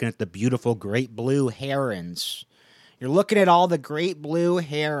and you're looking at the beautiful great blue herons, you're looking at all the great blue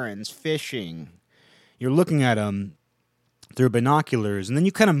herons fishing. You're looking at them through binoculars, and then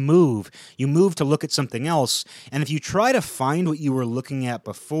you kind of move. You move to look at something else, and if you try to find what you were looking at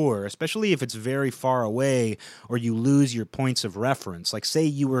before, especially if it's very far away or you lose your points of reference, like say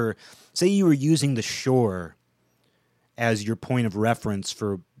you were using the shore as your point of reference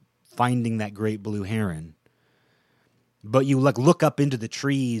for finding that great blue heron, but you look up into the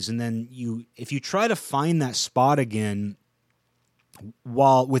trees, and then if you try to find that spot again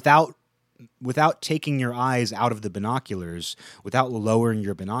without taking your eyes out of the binoculars, without lowering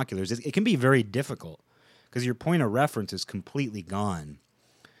your binoculars, it can be very difficult because your point of reference is completely gone.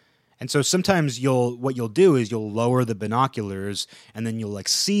 And so sometimes what you'll do is you'll lower the binoculars and then you'll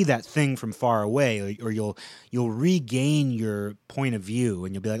see that thing from far away, or you'll regain your point of view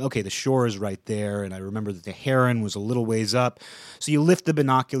and you'll be like, okay, the shore is right there, and I remember that the heron was a little ways up. So you lift the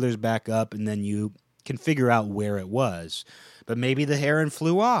binoculars back up and then you can figure out where it was. But maybe the heron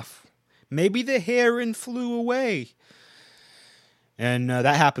flew off. Maybe the heron flew away. And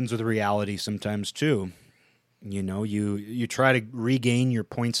that happens with reality sometimes too. You try to regain your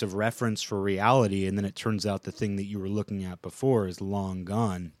points of reference for reality, and then it turns out the thing that you were looking at before is long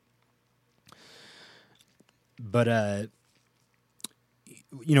gone. But,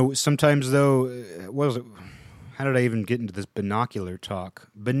 sometimes though, how did I even get into this binocular talk?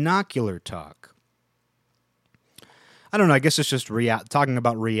 Binocular talk. I don't know, I guess it's just talking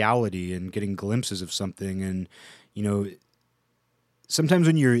about reality and getting glimpses of something. And, sometimes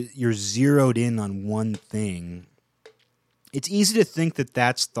when you're zeroed in on one thing, it's easy to think that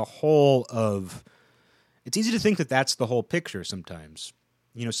that's the whole picture sometimes.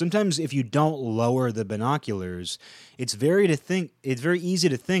 Sometimes if you don't lower the binoculars, it's very easy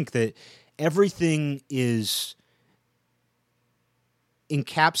to think that everything is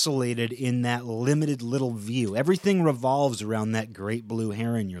encapsulated in that limited little view. Everything revolves around that great blue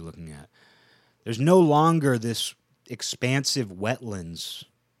heron you're looking at. There's no longer this expansive wetlands.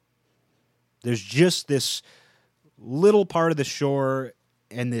 There's just this little part of the shore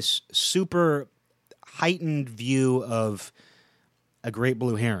and this super heightened view of a great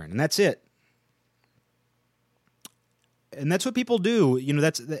blue heron, and that's it. And that's what people do.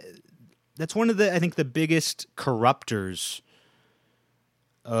 That's one of I think the biggest corruptors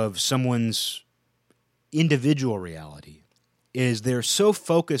of someone's individual reality is they're so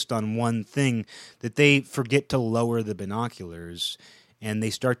focused on one thing that they forget to lower the binoculars, and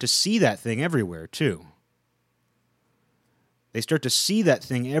they start to see that thing everywhere too. They start to see that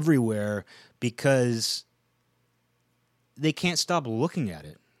thing everywhere because they can't stop looking at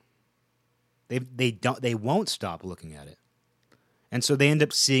it. They won't stop looking at it. And so they end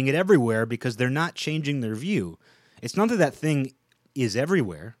up seeing it everywhere because they're not changing their view. It's not that thing is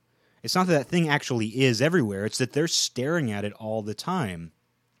everywhere. It's not that thing actually is everywhere. It's that they're staring at it all the time.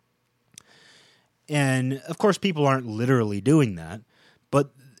 And, of course, people aren't literally doing that, but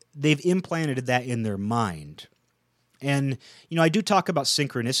they've implanted that in their mind. And, I do talk about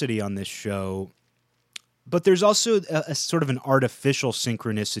synchronicity on this show, but there's also a sort of an artificial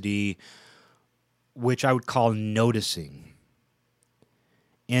synchronicity, which I would call noticing.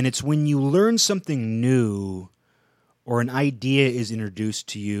 And it's when you learn something new or an idea is introduced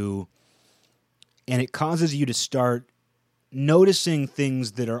to you, and it causes you to start noticing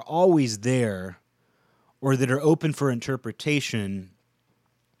things that are always there or that are open for interpretation,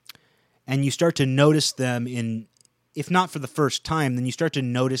 and you start to notice them if not for the first time, then you start to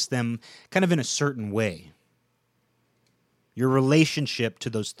notice them kind of in a certain way. Your relationship to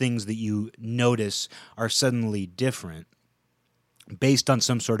those things that you notice are suddenly different, based on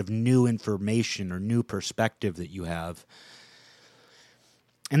some sort of new information or new perspective that you have.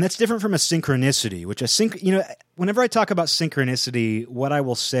 And that's different from a synchronicity, which whenever I talk about synchronicity, what I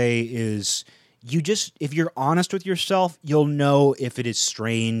will say is if you're honest with yourself, you'll know if it is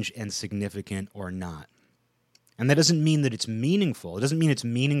strange and significant or not. And that doesn't mean that it's meaningful. It doesn't mean it's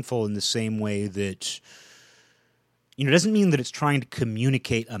meaningful in the same way that, it doesn't mean that it's trying to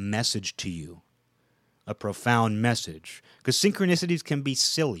communicate a message to you, a profound message. Because synchronicities can be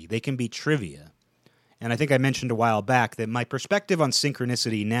silly. They can be trivia. And I think I mentioned a while back that my perspective on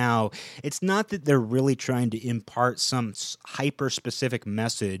synchronicity now, it's not that they're really trying to impart some hyper-specific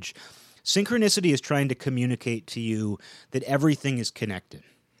message. Synchronicity is trying to communicate to you that everything is connected.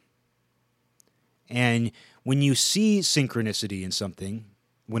 And when you see synchronicity in something,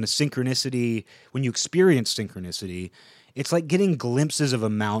 when you experience synchronicity, it's like getting glimpses of a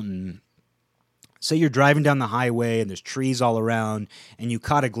mountain. Say you're driving down the highway and there's trees all around and you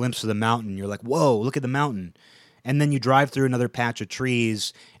caught a glimpse of the mountain. You're like, whoa, look at the mountain. And then you drive through another patch of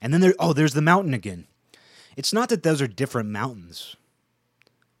trees and then there's the mountain again. It's not that those are different mountains.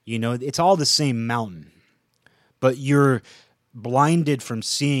 It's all the same mountain. But you're blinded from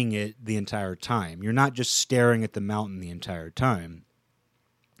seeing it the entire time. You're not just staring at the mountain the entire time.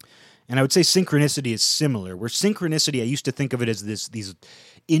 And I would say synchronicity is similar. Where synchronicity, I used to think of it as these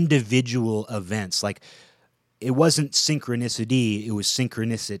individual events. Like, it wasn't synchronicity, it was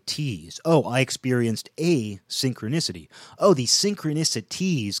synchronicities. Oh, I experienced a synchronicity. Oh, these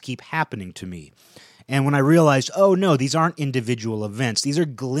synchronicities keep happening to me. And when I realized, oh no, these aren't individual events. These are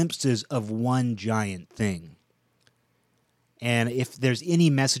glimpses of one giant thing. And if there's any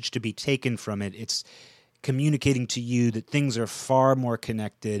message to be taken from it, it's communicating to you that things are far more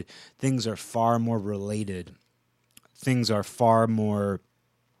connected, things are far more related, things are far more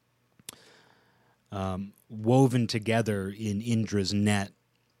woven together in Indra's net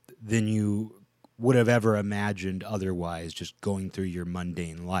than you would have ever imagined otherwise, just going through your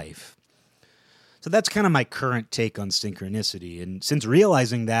mundane life. So that's kind of my current take on synchronicity. And since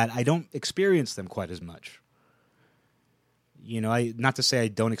realizing that, I don't experience them quite as much. Not to say I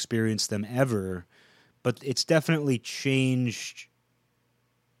don't experience them ever, but it's definitely changed.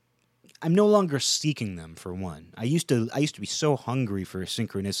 I'm no longer seeking them, for one. I used to be so hungry for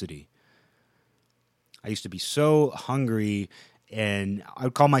synchronicity. I used to be so hungry, and I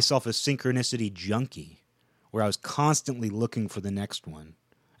would call myself a synchronicity junkie, where I was constantly looking for the next one.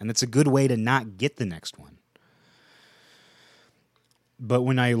 And it's a good way to not get the next one. But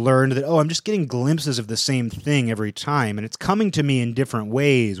when I learned that, I'm just getting glimpses of the same thing every time, and it's coming to me in different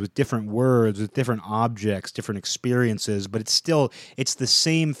ways, with different words, with different objects, different experiences, but it's the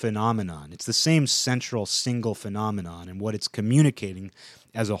same phenomenon. It's the same central single phenomenon, and what it's communicating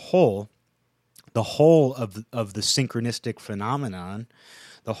as a whole, the whole of the synchronistic phenomenon,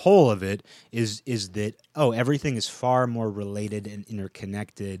 the whole of it is that, everything is far more related and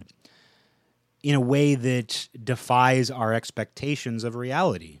interconnected in a way that defies our expectations of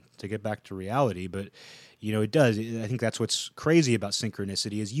reality, to get back to reality. But, it does. I think that's what's crazy about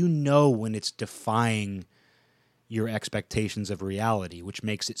synchronicity is when it's defying your expectations of reality, which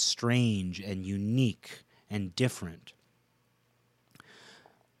makes it strange and unique and different.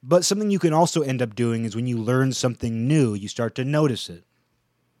 But something you can also end up doing is when you learn something new, you start to notice it.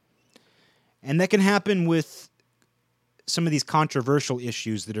 And that can happen with some of these controversial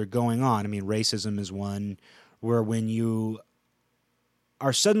issues that are going on. I mean, racism is one where when you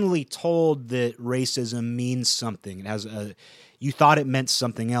are suddenly told that racism means something, you thought it meant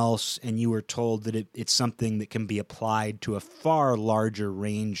something else, and you were told that it's something that can be applied to a far larger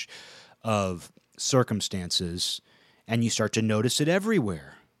range of circumstances, and you start to notice it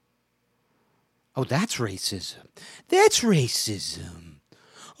everywhere. Oh, that's racism. That's racism.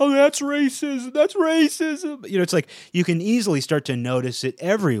 Oh, that's racism. That's racism. It's like you can easily start to notice it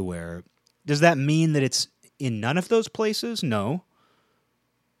everywhere. Does that mean that it's in none of those places? No.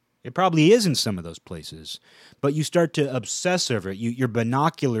 It probably is in some of those places. But you start to obsess over it. Your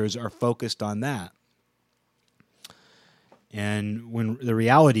binoculars are focused on that. And when the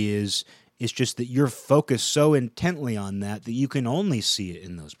reality is, it's just that you're focused so intently on that you can only see it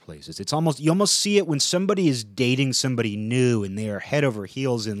in those places. You almost see it when somebody is dating somebody new and they are head over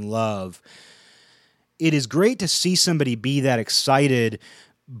heels in love. It is great to see somebody be that excited,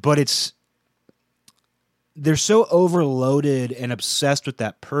 but they're so overloaded and obsessed with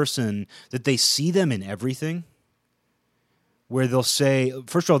that person that they see them in everything. Where they'll say,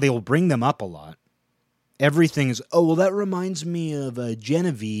 first of all, they will bring them up a lot. Everything is, that reminds me of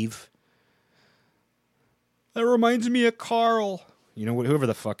Genevieve. That reminds me of Carl. Whoever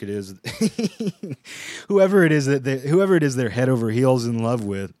the fuck it is, whoever it is they're head over heels in love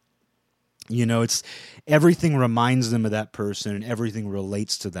with. It's everything reminds them of that person and everything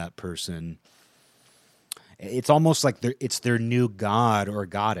relates to that person. It's almost like it's their new god or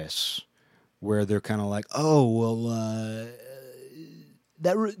goddess, where they're kind of like, oh, well,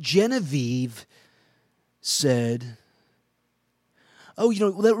 Genevieve said, oh,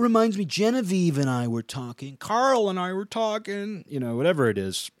 that reminds me, Genevieve and I were talking, Carl and I were talking, whatever it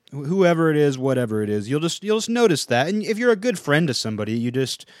is, whoever it is, whatever it is, you'll just notice that. And if you're a good friend to somebody,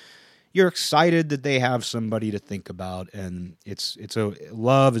 you're excited that they have somebody to think about, and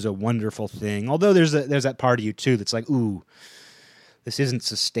love is a wonderful thing. Although there's that part of you too that's like, ooh, this isn't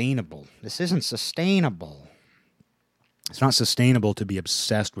sustainable. This isn't sustainable. It's not sustainable to be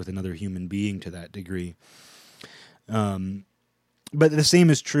obsessed with another human being to that degree. But the same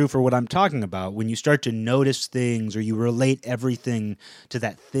is true for what I'm talking about. When you start to notice things, or you relate everything to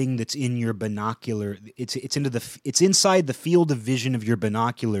that thing that's in your binocular, it's inside the field of vision of your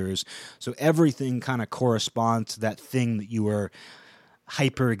binoculars. So everything kind of corresponds to that thing that you are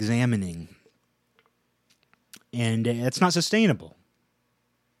hyper-examining. And it's not sustainable.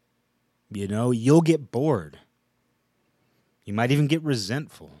 You'll get bored. You might even get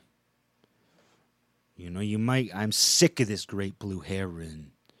resentful. I'm sick of this great blue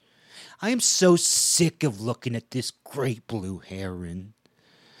heron. I am so sick of looking at this great blue heron.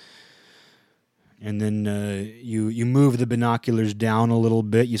 And then you move the binoculars down a little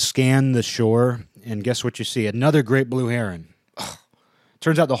bit. You scan the shore, and guess what you see? Another great blue heron. Ugh.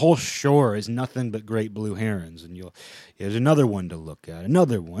 Turns out the whole shore is nothing but great blue herons. And there's another one to look at.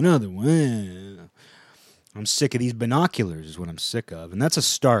 Another one. I'm sick of these binoculars is what I'm sick of. And that's a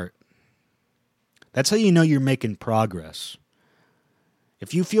start. That's how you know you're making progress.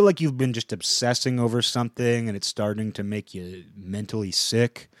 If you feel like you've been just obsessing over something and it's starting to make you mentally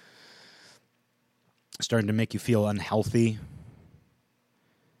sick, starting to make you feel unhealthy,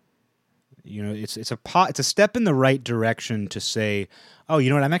 it's a step in the right direction to say, oh, you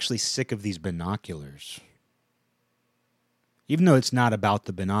know what, I'm actually sick of these binoculars. Even though it's not about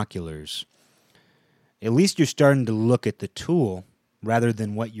the binoculars, at least you're starting to look at the tool rather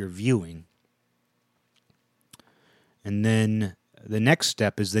than what you're viewing. And then the next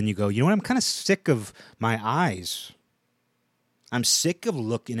step is then you go, you know what, I'm kind of sick of my eyes. I'm sick of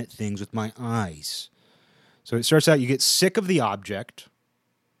looking at things with my eyes. So it starts out, you get sick of the object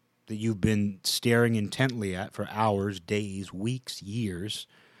that you've been staring intently at for hours, days, weeks, years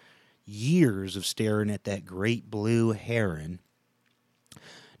of staring at that great blue heron.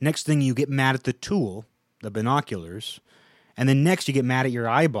 Next thing, you get mad at the tool, the binoculars. And then next, you get mad at your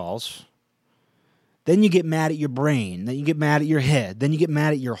eyeballs. Then you get mad at your brain. Then you get mad at your head. Then you get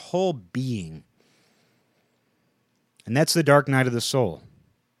mad at your whole being. And that's the dark night of the soul.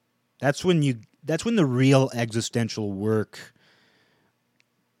 That's when the real existential work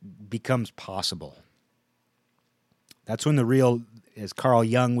becomes possible. That's when the real, as Carl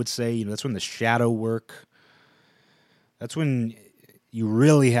Jung would say, that's when the shadow work. That's when you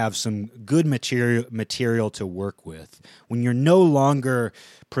really have some good material to work with. When you're no longer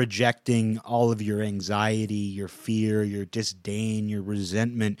projecting all of your anxiety, your fear, your disdain, your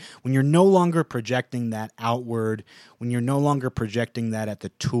resentment, when you're no longer projecting that outward, when you're no longer projecting that at the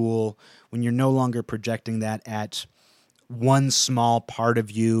tool, when you're no longer projecting that at one small part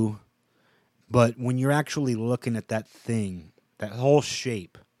of you, but when you're actually looking at that thing, that whole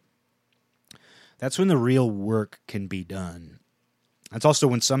shape, that's when the real work can be done. That's also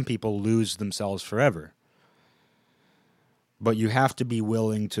when some people lose themselves forever. But you have to be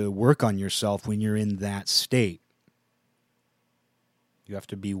willing to work on yourself when you're in that state. You have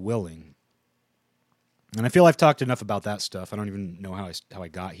to be willing. And I feel I've talked enough about that stuff. I don't even know how I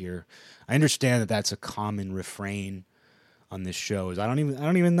got here. I understand that that's a common refrain on this show. I don't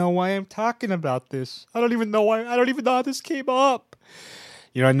even know why I'm talking about this. I don't even know how this came up.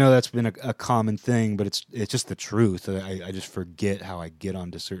 I know that's been a common thing, but it's just the truth. I just forget how I get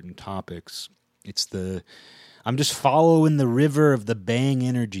onto certain topics. I'm just following the river of the Bang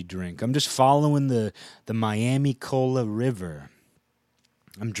energy drink. I'm just following the Miami Cola River.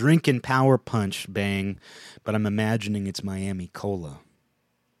 I'm drinking Power Punch Bang, but I'm imagining it's Miami Cola.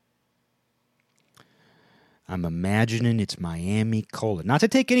 I'm imagining it's Miami Cola. Not to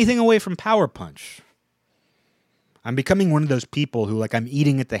take anything away from Power Punch. I'm becoming one of those people who, I'm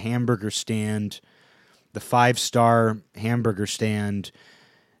eating at the hamburger stand, the 5-star hamburger stand,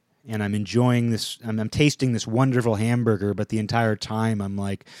 and I'm enjoying this, I'm tasting this wonderful hamburger, but the entire time I'm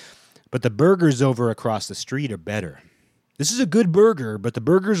like, but the burgers over across the street are better. This is a good burger, but the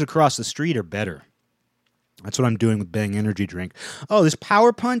burgers across the street are better. That's what I'm doing with Bang Energy Drink. Oh, this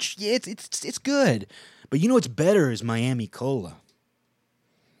Power Punch, it's good. But what's better is Miami Cola.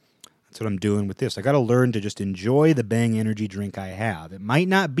 That's what I'm doing with this. I got to learn to just enjoy the Bang energy drink I have. It might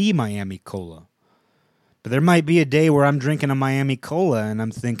not be Miami Cola, but there might be a day where I'm drinking a Miami Cola and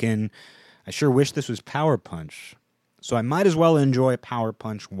I'm thinking, I sure wish this was Power Punch. So I might as well enjoy Power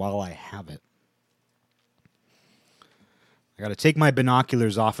Punch while I have it. I got to take my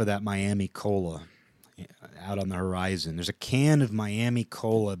binoculars off of that Miami Cola out on the horizon. There's a can of Miami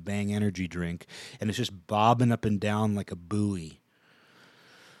Cola Bang energy drink, and it's just bobbing up and down like a buoy.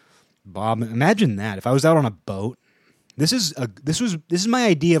 Imagine that. If I was out on a boat, this is my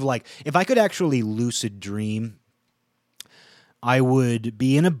idea of like, if I could actually lucid dream, I would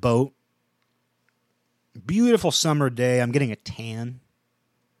be in a boat, beautiful summer day, I'm getting a tan.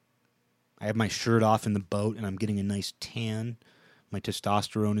 I have my shirt off in the boat and I'm getting a nice tan. My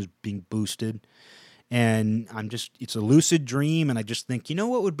testosterone is being boosted. And it's a lucid dream, and I just think, you know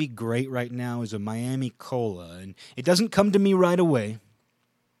what would be great right now is a Miami Cola. And it doesn't come to me right away.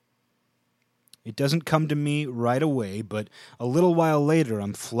 But a little while later,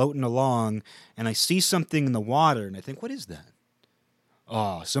 I'm floating along, and I see something in the water, and I think, what is that?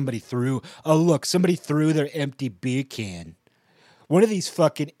 Somebody threw their empty beer can. One of these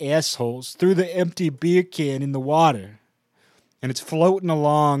fucking assholes threw the empty beer can in the water. And it's floating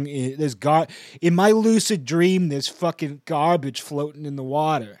along. In my lucid dream, there's fucking garbage floating in the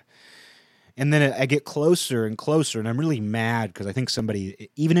water. And then I get closer and closer, and I'm really mad because I think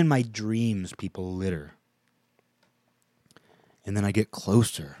even in my dreams, people litter. And then I get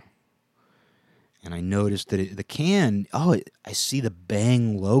closer, and I notice that the can, I see the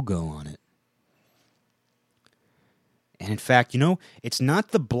Bang logo on it. And in fact, it's not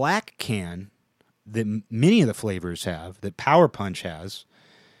the black can that many of the flavors have, that Power Punch has.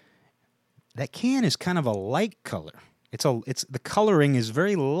 That can is kind of a light color. The coloring is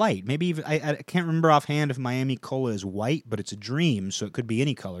very light. Maybe even, I can't remember offhand if Miami Cola is white, but it's a dream, so it could be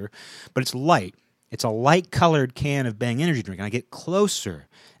any color. But it's light. It's a light-colored can of Bang energy drink, and I get closer,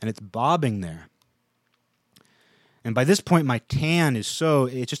 and it's bobbing there. And by this point, my tan it's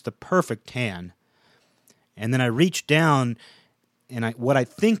just the perfect tan. And then I reach down, and what I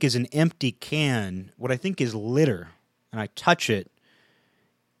think is an empty can, what I think is litter, and I touch it,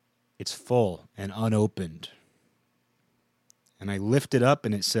 it's full and unopened. And I lift it up,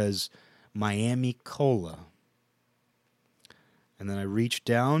 and it says Miami Cola. And then I reach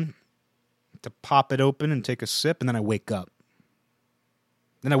down to pop it open and take a sip, and then I wake up.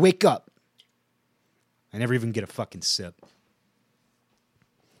 I never even get a fucking sip.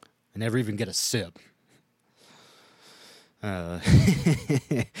 I never even get a sip. That's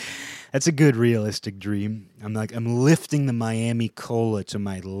a good realistic dream. I'm lifting the Miami Cola to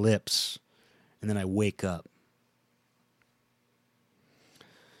my lips, and then I wake up.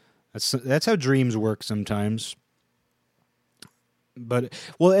 That's how dreams work sometimes. But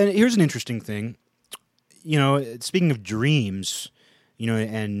and here's an interesting thing. Speaking of dreams,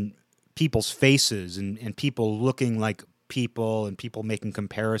 and people's faces and people looking like people and people making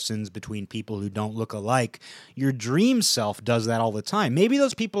comparisons between people who don't look alike, your dream self does that all the time. Maybe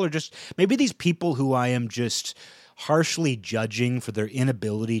these people who I am just harshly judging for their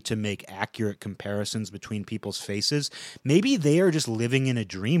inability to make accurate comparisons between people's faces, maybe they are just living in a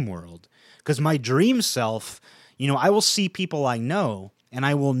dream world. Because my dream self, I will see people I know, and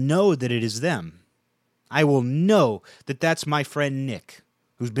I will know that it is them. I will know that that's my friend Nick,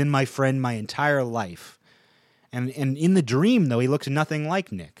 who's been my friend my entire life. And in the dream, though, he looks nothing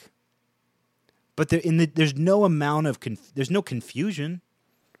like Nick. But there's no amount of there's no confusion.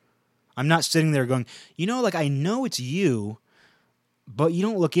 I'm not sitting there going, I know it's you, but you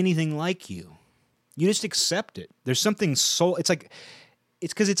don't look anything like you. You just accept it. There's something it's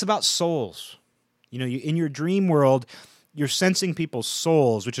because it's about souls. In your dream world, you're sensing people's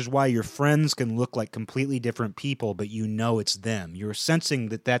souls, which is why your friends can look like completely different people, but it's them. You're sensing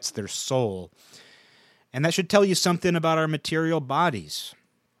that that's their soul. And that should tell you something about our material bodies.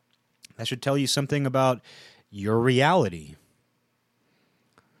 That should tell you something about your reality.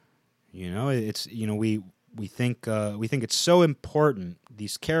 We think it's so important,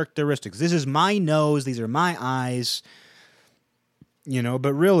 these characteristics. This is my nose, these are my eyes.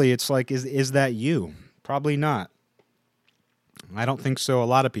 But really it's like, is that you? Probably not. I don't think so. A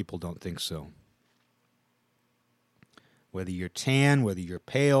lot of people don't think so. Whether you're tan, whether you're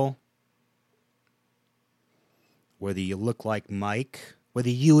pale, whether you look like Mike, whether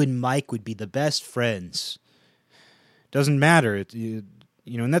you and Mike would be the best friends. Doesn't matter.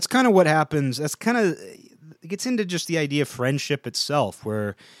 And that's kind of what happens. It gets into just the idea of friendship itself,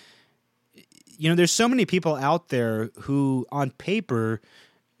 where, there's so many people out there who, on paper,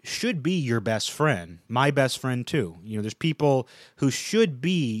 should be your best friend, my best friend too. There's people who should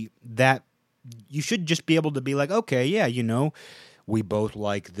be that. You should just be able to be like, okay, yeah, we both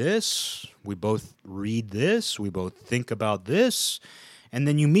like this, we both read this, we both think about this, and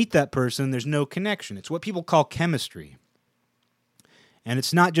then you meet that person, there's no connection. It's what people call chemistry. And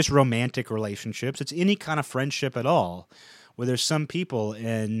it's not just romantic relationships, it's any kind of friendship at all, where there's some people,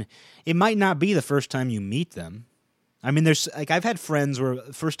 and it might not be the first time you meet them. I mean, I've had friends where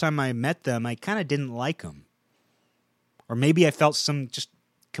the first time I met them, I kind of didn't like them. Or maybe I felt some just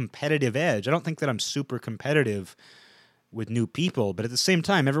competitive edge. I don't think that I'm super competitive with new people, but at the same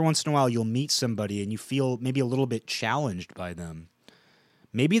time, every once in a while you'll meet somebody and you feel maybe a little bit challenged by them.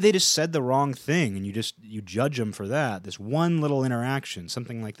 Maybe they just said the wrong thing and you judge them for that. This one little interaction,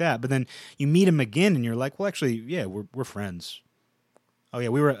 something like that. But then you meet them again and you're like, well, actually, yeah, we're friends.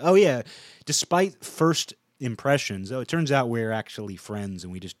 Despite first impressions, it turns out we're actually friends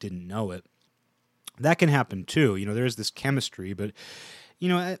and we just didn't know it. That can happen too. There's this chemistry, but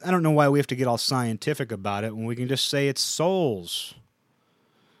I don't know why we have to get all scientific about it when we can just say it's souls.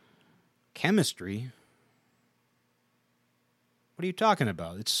 Chemistry? What are you talking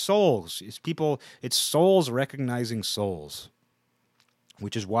about? It's souls. It's souls recognizing souls.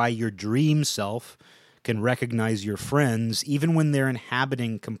 Which is why your dream self can recognize your friends even when they're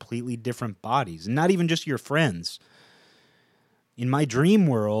inhabiting completely different bodies. And not even just your friends. In my dream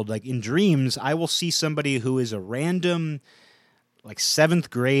world, like in dreams, I will see somebody who is a random, like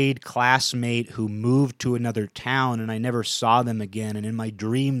 7th grade classmate who moved to another town and I never saw them again. And in my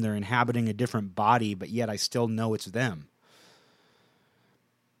dream, they're inhabiting a different body, but yet I still know it's them.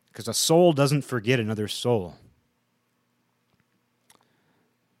 Because a soul doesn't forget another soul.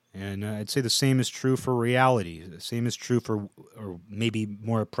 And I'd say the same is true for reality. The same is true for, or maybe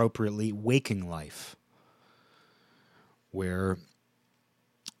more appropriately, waking life. Where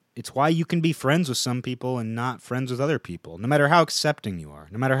it's why you can be friends with some people and not friends with other people, no matter how accepting you are,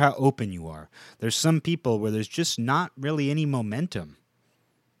 no matter how open you are. There's some people where there's just not really any momentum.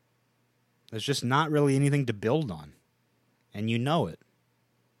 There's just not really anything to build on. And you know it.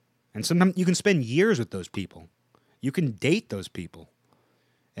 And sometimes you can spend years with those people. You can date those people.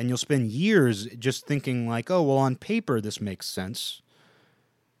 And you'll spend years just thinking like, oh, well, on paper this makes sense.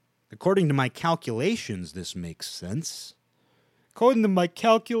 According to my calculations, this makes sense. According to my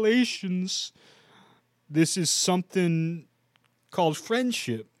calculations, this is something called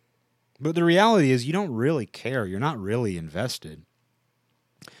friendship. But the reality is you don't really care. You're not really invested.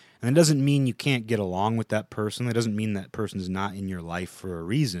 And it doesn't mean you can't get along with that person. It doesn't mean that person's not in your life for a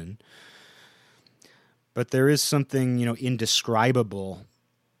reason. But there is something, indescribable,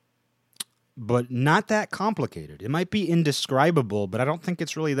 but not that complicated. It might be indescribable, but I don't think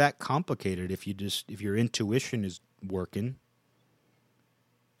it's really that complicated if your intuition is working.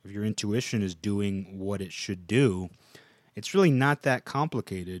 If your intuition is doing what it should do, it's really not that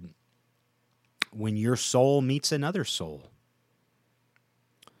complicated when your soul meets another soul.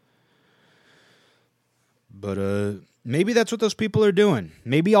 But maybe that's what those people are doing.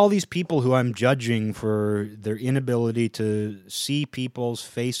 Maybe all these people who I'm judging for their inability to see people's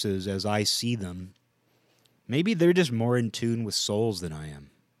faces as I see them, maybe they're just more in tune with souls than I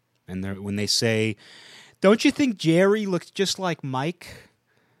am. And when they say, don't you think Jerry looks just like Mike?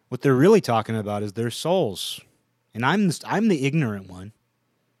 What they're really talking about is their souls. And I'm the ignorant one.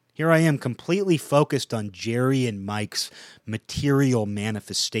 Here I am completely focused on Jerry and Mike's material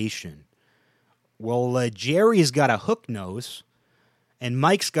manifestation. Well, Jerry's got a hook nose, and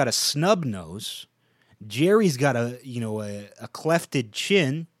Mike's got a snub nose. Jerry's got a clefted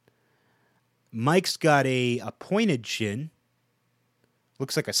chin. Mike's got a pointed chin.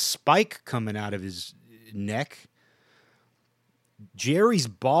 Looks like a spike coming out of his neck. Jerry's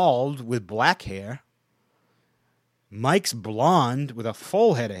bald with black hair. Mike's blonde with a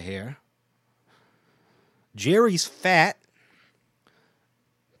full head of hair. Jerry's fat.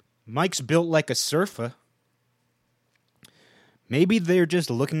 Mike's built like a surfer. Maybe they're just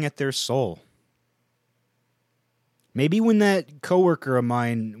looking at their soul. Maybe when that coworker of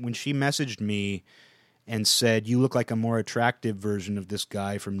mine, when she messaged me and said, you look like a more attractive version of this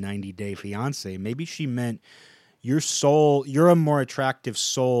guy from 90 Day Fiancé, maybe she meant your soul, you're a more attractive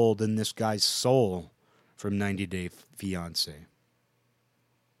soul than this guy's soul from 90 Day Fiancé.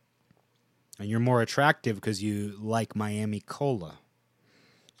 And you're more attractive because you like Miami Cola.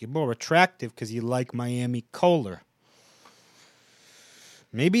 You're more attractive because you like Miami Cola.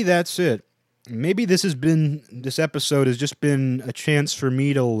 Maybe that's it. Maybe this episode has just been a chance for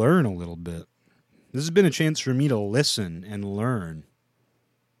me to learn a little bit. This has been a chance for me to listen and learn.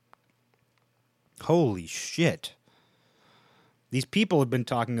 Holy shit. These people have been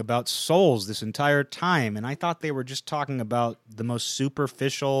talking about souls this entire time, and I thought they were just talking about the most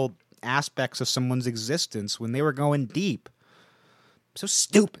superficial aspects of someone's existence when they were going deep. So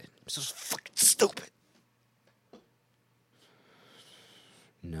stupid. So fucking stupid.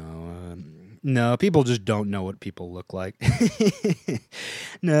 No, people just don't know what people look like.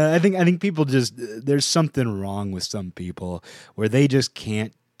 No, I think people just, there's something wrong with some people where they just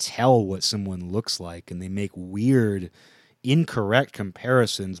can't tell what someone looks like, and they make weird, incorrect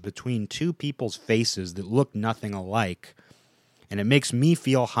comparisons between two people's faces that look nothing alike, and it makes me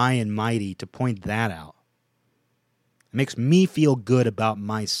feel high and mighty to point that out. It makes me feel good about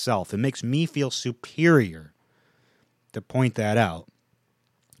myself. It makes me feel superior to point that out.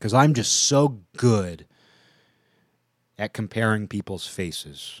 Because I'm just so good at comparing people's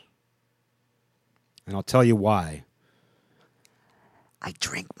faces. And I'll tell you why. I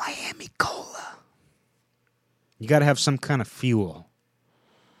drink Miami Cola. You got to have some kind of fuel.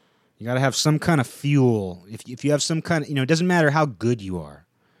 You got to have some kind of fuel. If you have some kind of, it doesn't matter how good you are.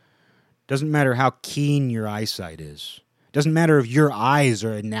 It doesn't matter how keen your eyesight is. It doesn't matter if your eyes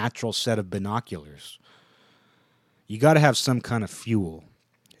are a natural set of binoculars. You got to have some kind of fuel.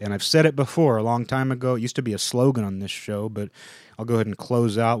 And I've said it before a long time ago. It used to be a slogan on this show, but I'll go ahead and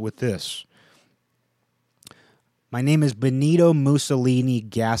close out with this. My name is Benito Mussolini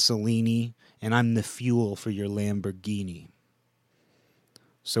Gasolini, and I'm the fuel for your Lamborghini.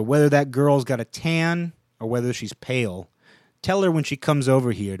 So whether that girl's got a tan or whether she's pale, tell her when she comes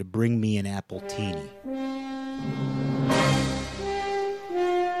over here to bring me an Appletini.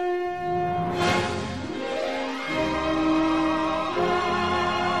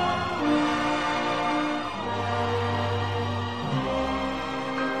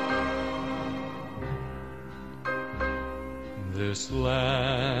 This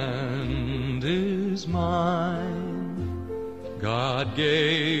land is mine. God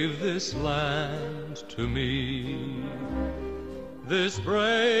gave this land to me. This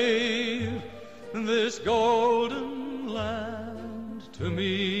brave, this golden land to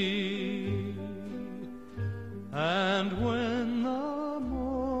me. And when the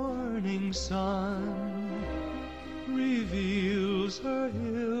morning sun reveals her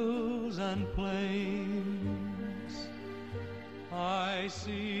hills and plains, I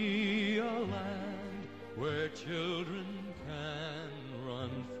see a land where children can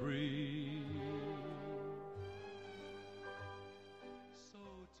run